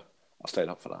trailer. I stayed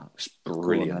up for that. It's a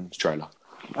brilliant trailer.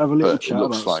 Have a little chat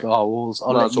about Star Wars.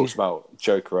 I talked about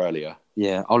Joker earlier.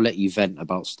 Yeah, I'll let you vent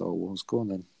about Star Wars. Go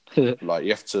on then. Like,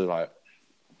 you have to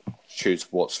choose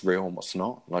what's real and what's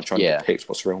not. Like, trying to depict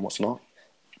what's real and what's not.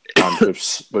 And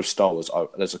with Star Wars,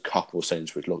 there's a couple of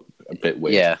scenes which look a bit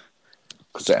weird. Yeah.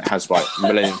 Because it has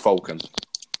Millennium Falcon.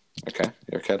 Okay,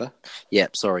 you okay there?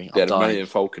 Yep, sorry. Yeah, the Millennium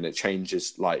Falcon, it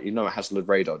changes, it has the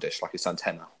radar dish, like its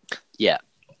antenna. Yeah.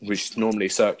 Which is normally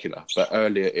circular, but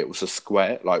earlier it was a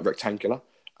square, rectangular,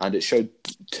 and it showed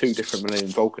 2 different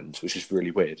Millennium Falcons, which is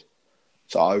really weird.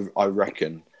 So I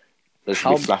reckon there's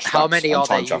going to be flashbacks. How many are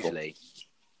there travel. usually?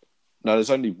 No,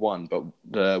 there's only one, but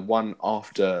the one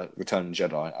after Return of the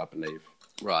Jedi, I believe,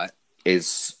 right,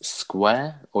 is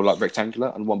square or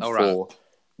rectangular, and one before,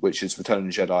 which is Return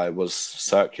of the Jedi, was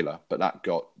circular, but that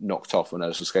got knocked off when they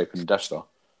was escaping the Death Star.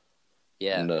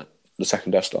 Yeah, and the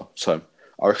second Death Star. So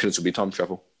I reckon this will be time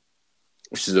travel,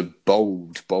 which is a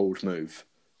bold move.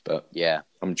 But yeah,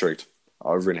 I'm intrigued.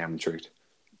 I really am intrigued.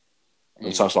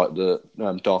 It sounds like the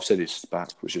Darth Sidious is back,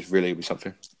 which is really be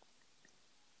something.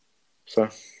 So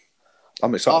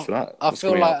I'm excited for that. I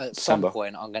feel like at some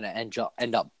point I'm going to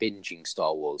end up binging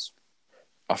Star Wars.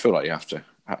 I feel like you have to.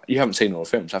 You haven't seen all the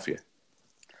films, have you?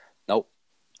 Nope.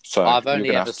 So I've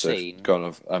only ever seen go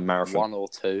on a marathon. 1 or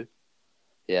 2.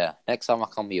 Yeah. Next time I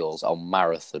come to yours, I'll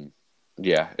marathon.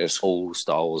 Yeah, it's all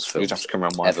Star Wars you'd films have to come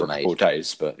around mine for ever a made. couple of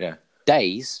days, but yeah.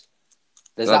 Days?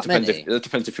 There's That that depends many? It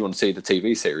depends if you want to see the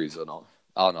TV series or not.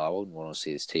 Oh no, I wouldn't want to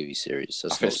see this TV series. I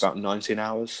That's think it's not... about 19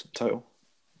 hours total.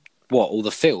 What, all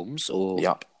the films? Or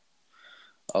Yup.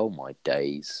 Oh my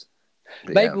days.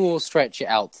 Yeah. Maybe we'll stretch it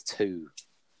out to two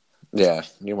Yeah,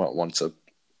 you might want to.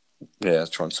 Yeah,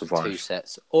 try and survive. two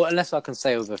sets. Or unless I can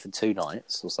stay over for 2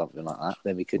 nights or something like that,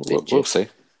 then we could binge We'll it. see,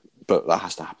 but that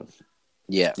has to happen.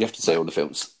 Yeah, You have to see all the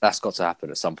films. that's got to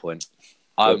happen at some point.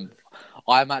 I'm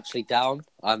actually down.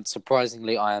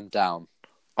 Surprisingly, I am down.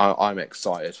 I'm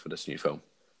excited for this new film.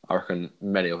 I reckon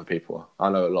many other people are.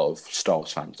 I know a lot of Star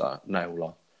Wars fans are. They all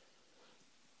are.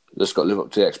 Just got to live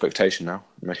up to the expectation now.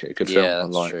 Make it a good film. Yeah, that's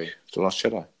Unlike true. The Last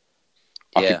Jedi.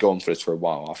 I Yeah. could go on for this for a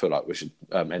while. I feel like we should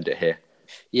end it here.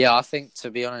 Yeah, I think, to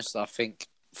be honest, I think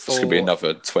It's going to be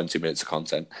another 20 minutes of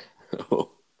content. Oh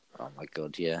my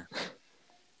god, yeah.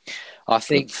 I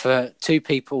think for 2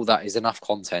 people, that is enough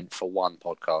content for 1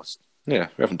 podcast. Yeah,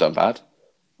 we haven't done bad.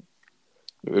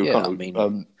 We were Yeah, kind of, I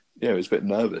mean- it was a bit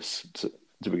nervous to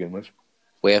begin with.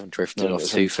 We haven't drifted No, off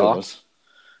it's too only far. us.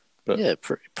 But Yeah,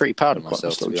 pretty proud of quite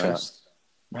myself, nice to be little chat. honest.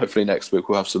 Hopefully next week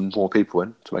we'll have some more people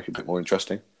in to make it a bit more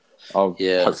interesting. I'll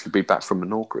Yeah. hopefully be back from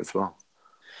Menorca as well.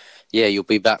 Yeah, you'll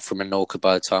be back from Menorca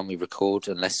by the time we record,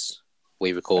 unless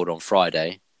we record on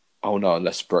Friday. Oh no,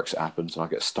 unless Brexit happens and I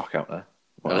get stuck out there.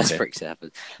 Well, Unless okay. Brexit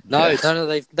happens. No, Yeah. no,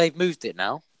 they've moved it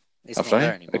now. It's Have not they?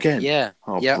 there anymore. Again? Yeah.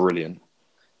 Oh, yeah. brilliant.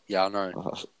 Yeah, I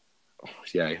know.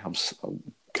 Yeah, I'm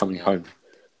coming Yeah. home.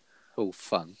 Oh,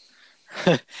 fun.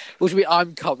 What do you mean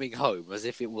I'm coming home, as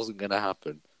if it wasn't going to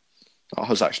happen? I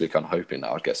was actually kind of hoping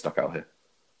that I'd get stuck out here.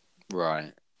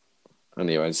 Right.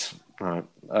 Anyways, all right.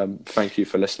 Thank you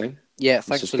for listening. Yeah, This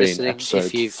thanks has for been listening. episode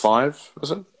If you've 5,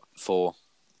 was it? 4.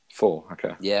 4,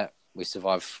 okay. Yeah, we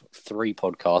survived 3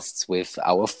 podcasts with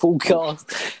our full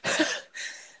cast.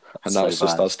 And now So it's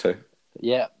just bad. us two.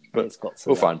 Yeah, But it's got to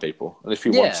we'll that. find people. And if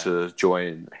you Yeah. want to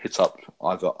join, hit up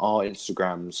either our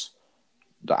Instagrams,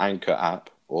 the Anchor app,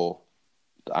 or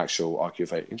the actual IQ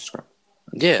of 8 Instagram.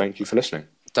 And Yeah. Thank you for listening.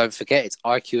 Don't forget, it's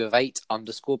IQ of 8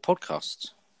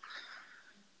 _podcast.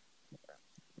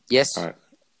 Yes. All right.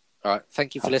 All right.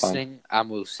 Thank you for Have fun. listening, and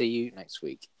we'll see you next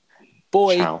week.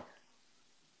 Boy. Ciao.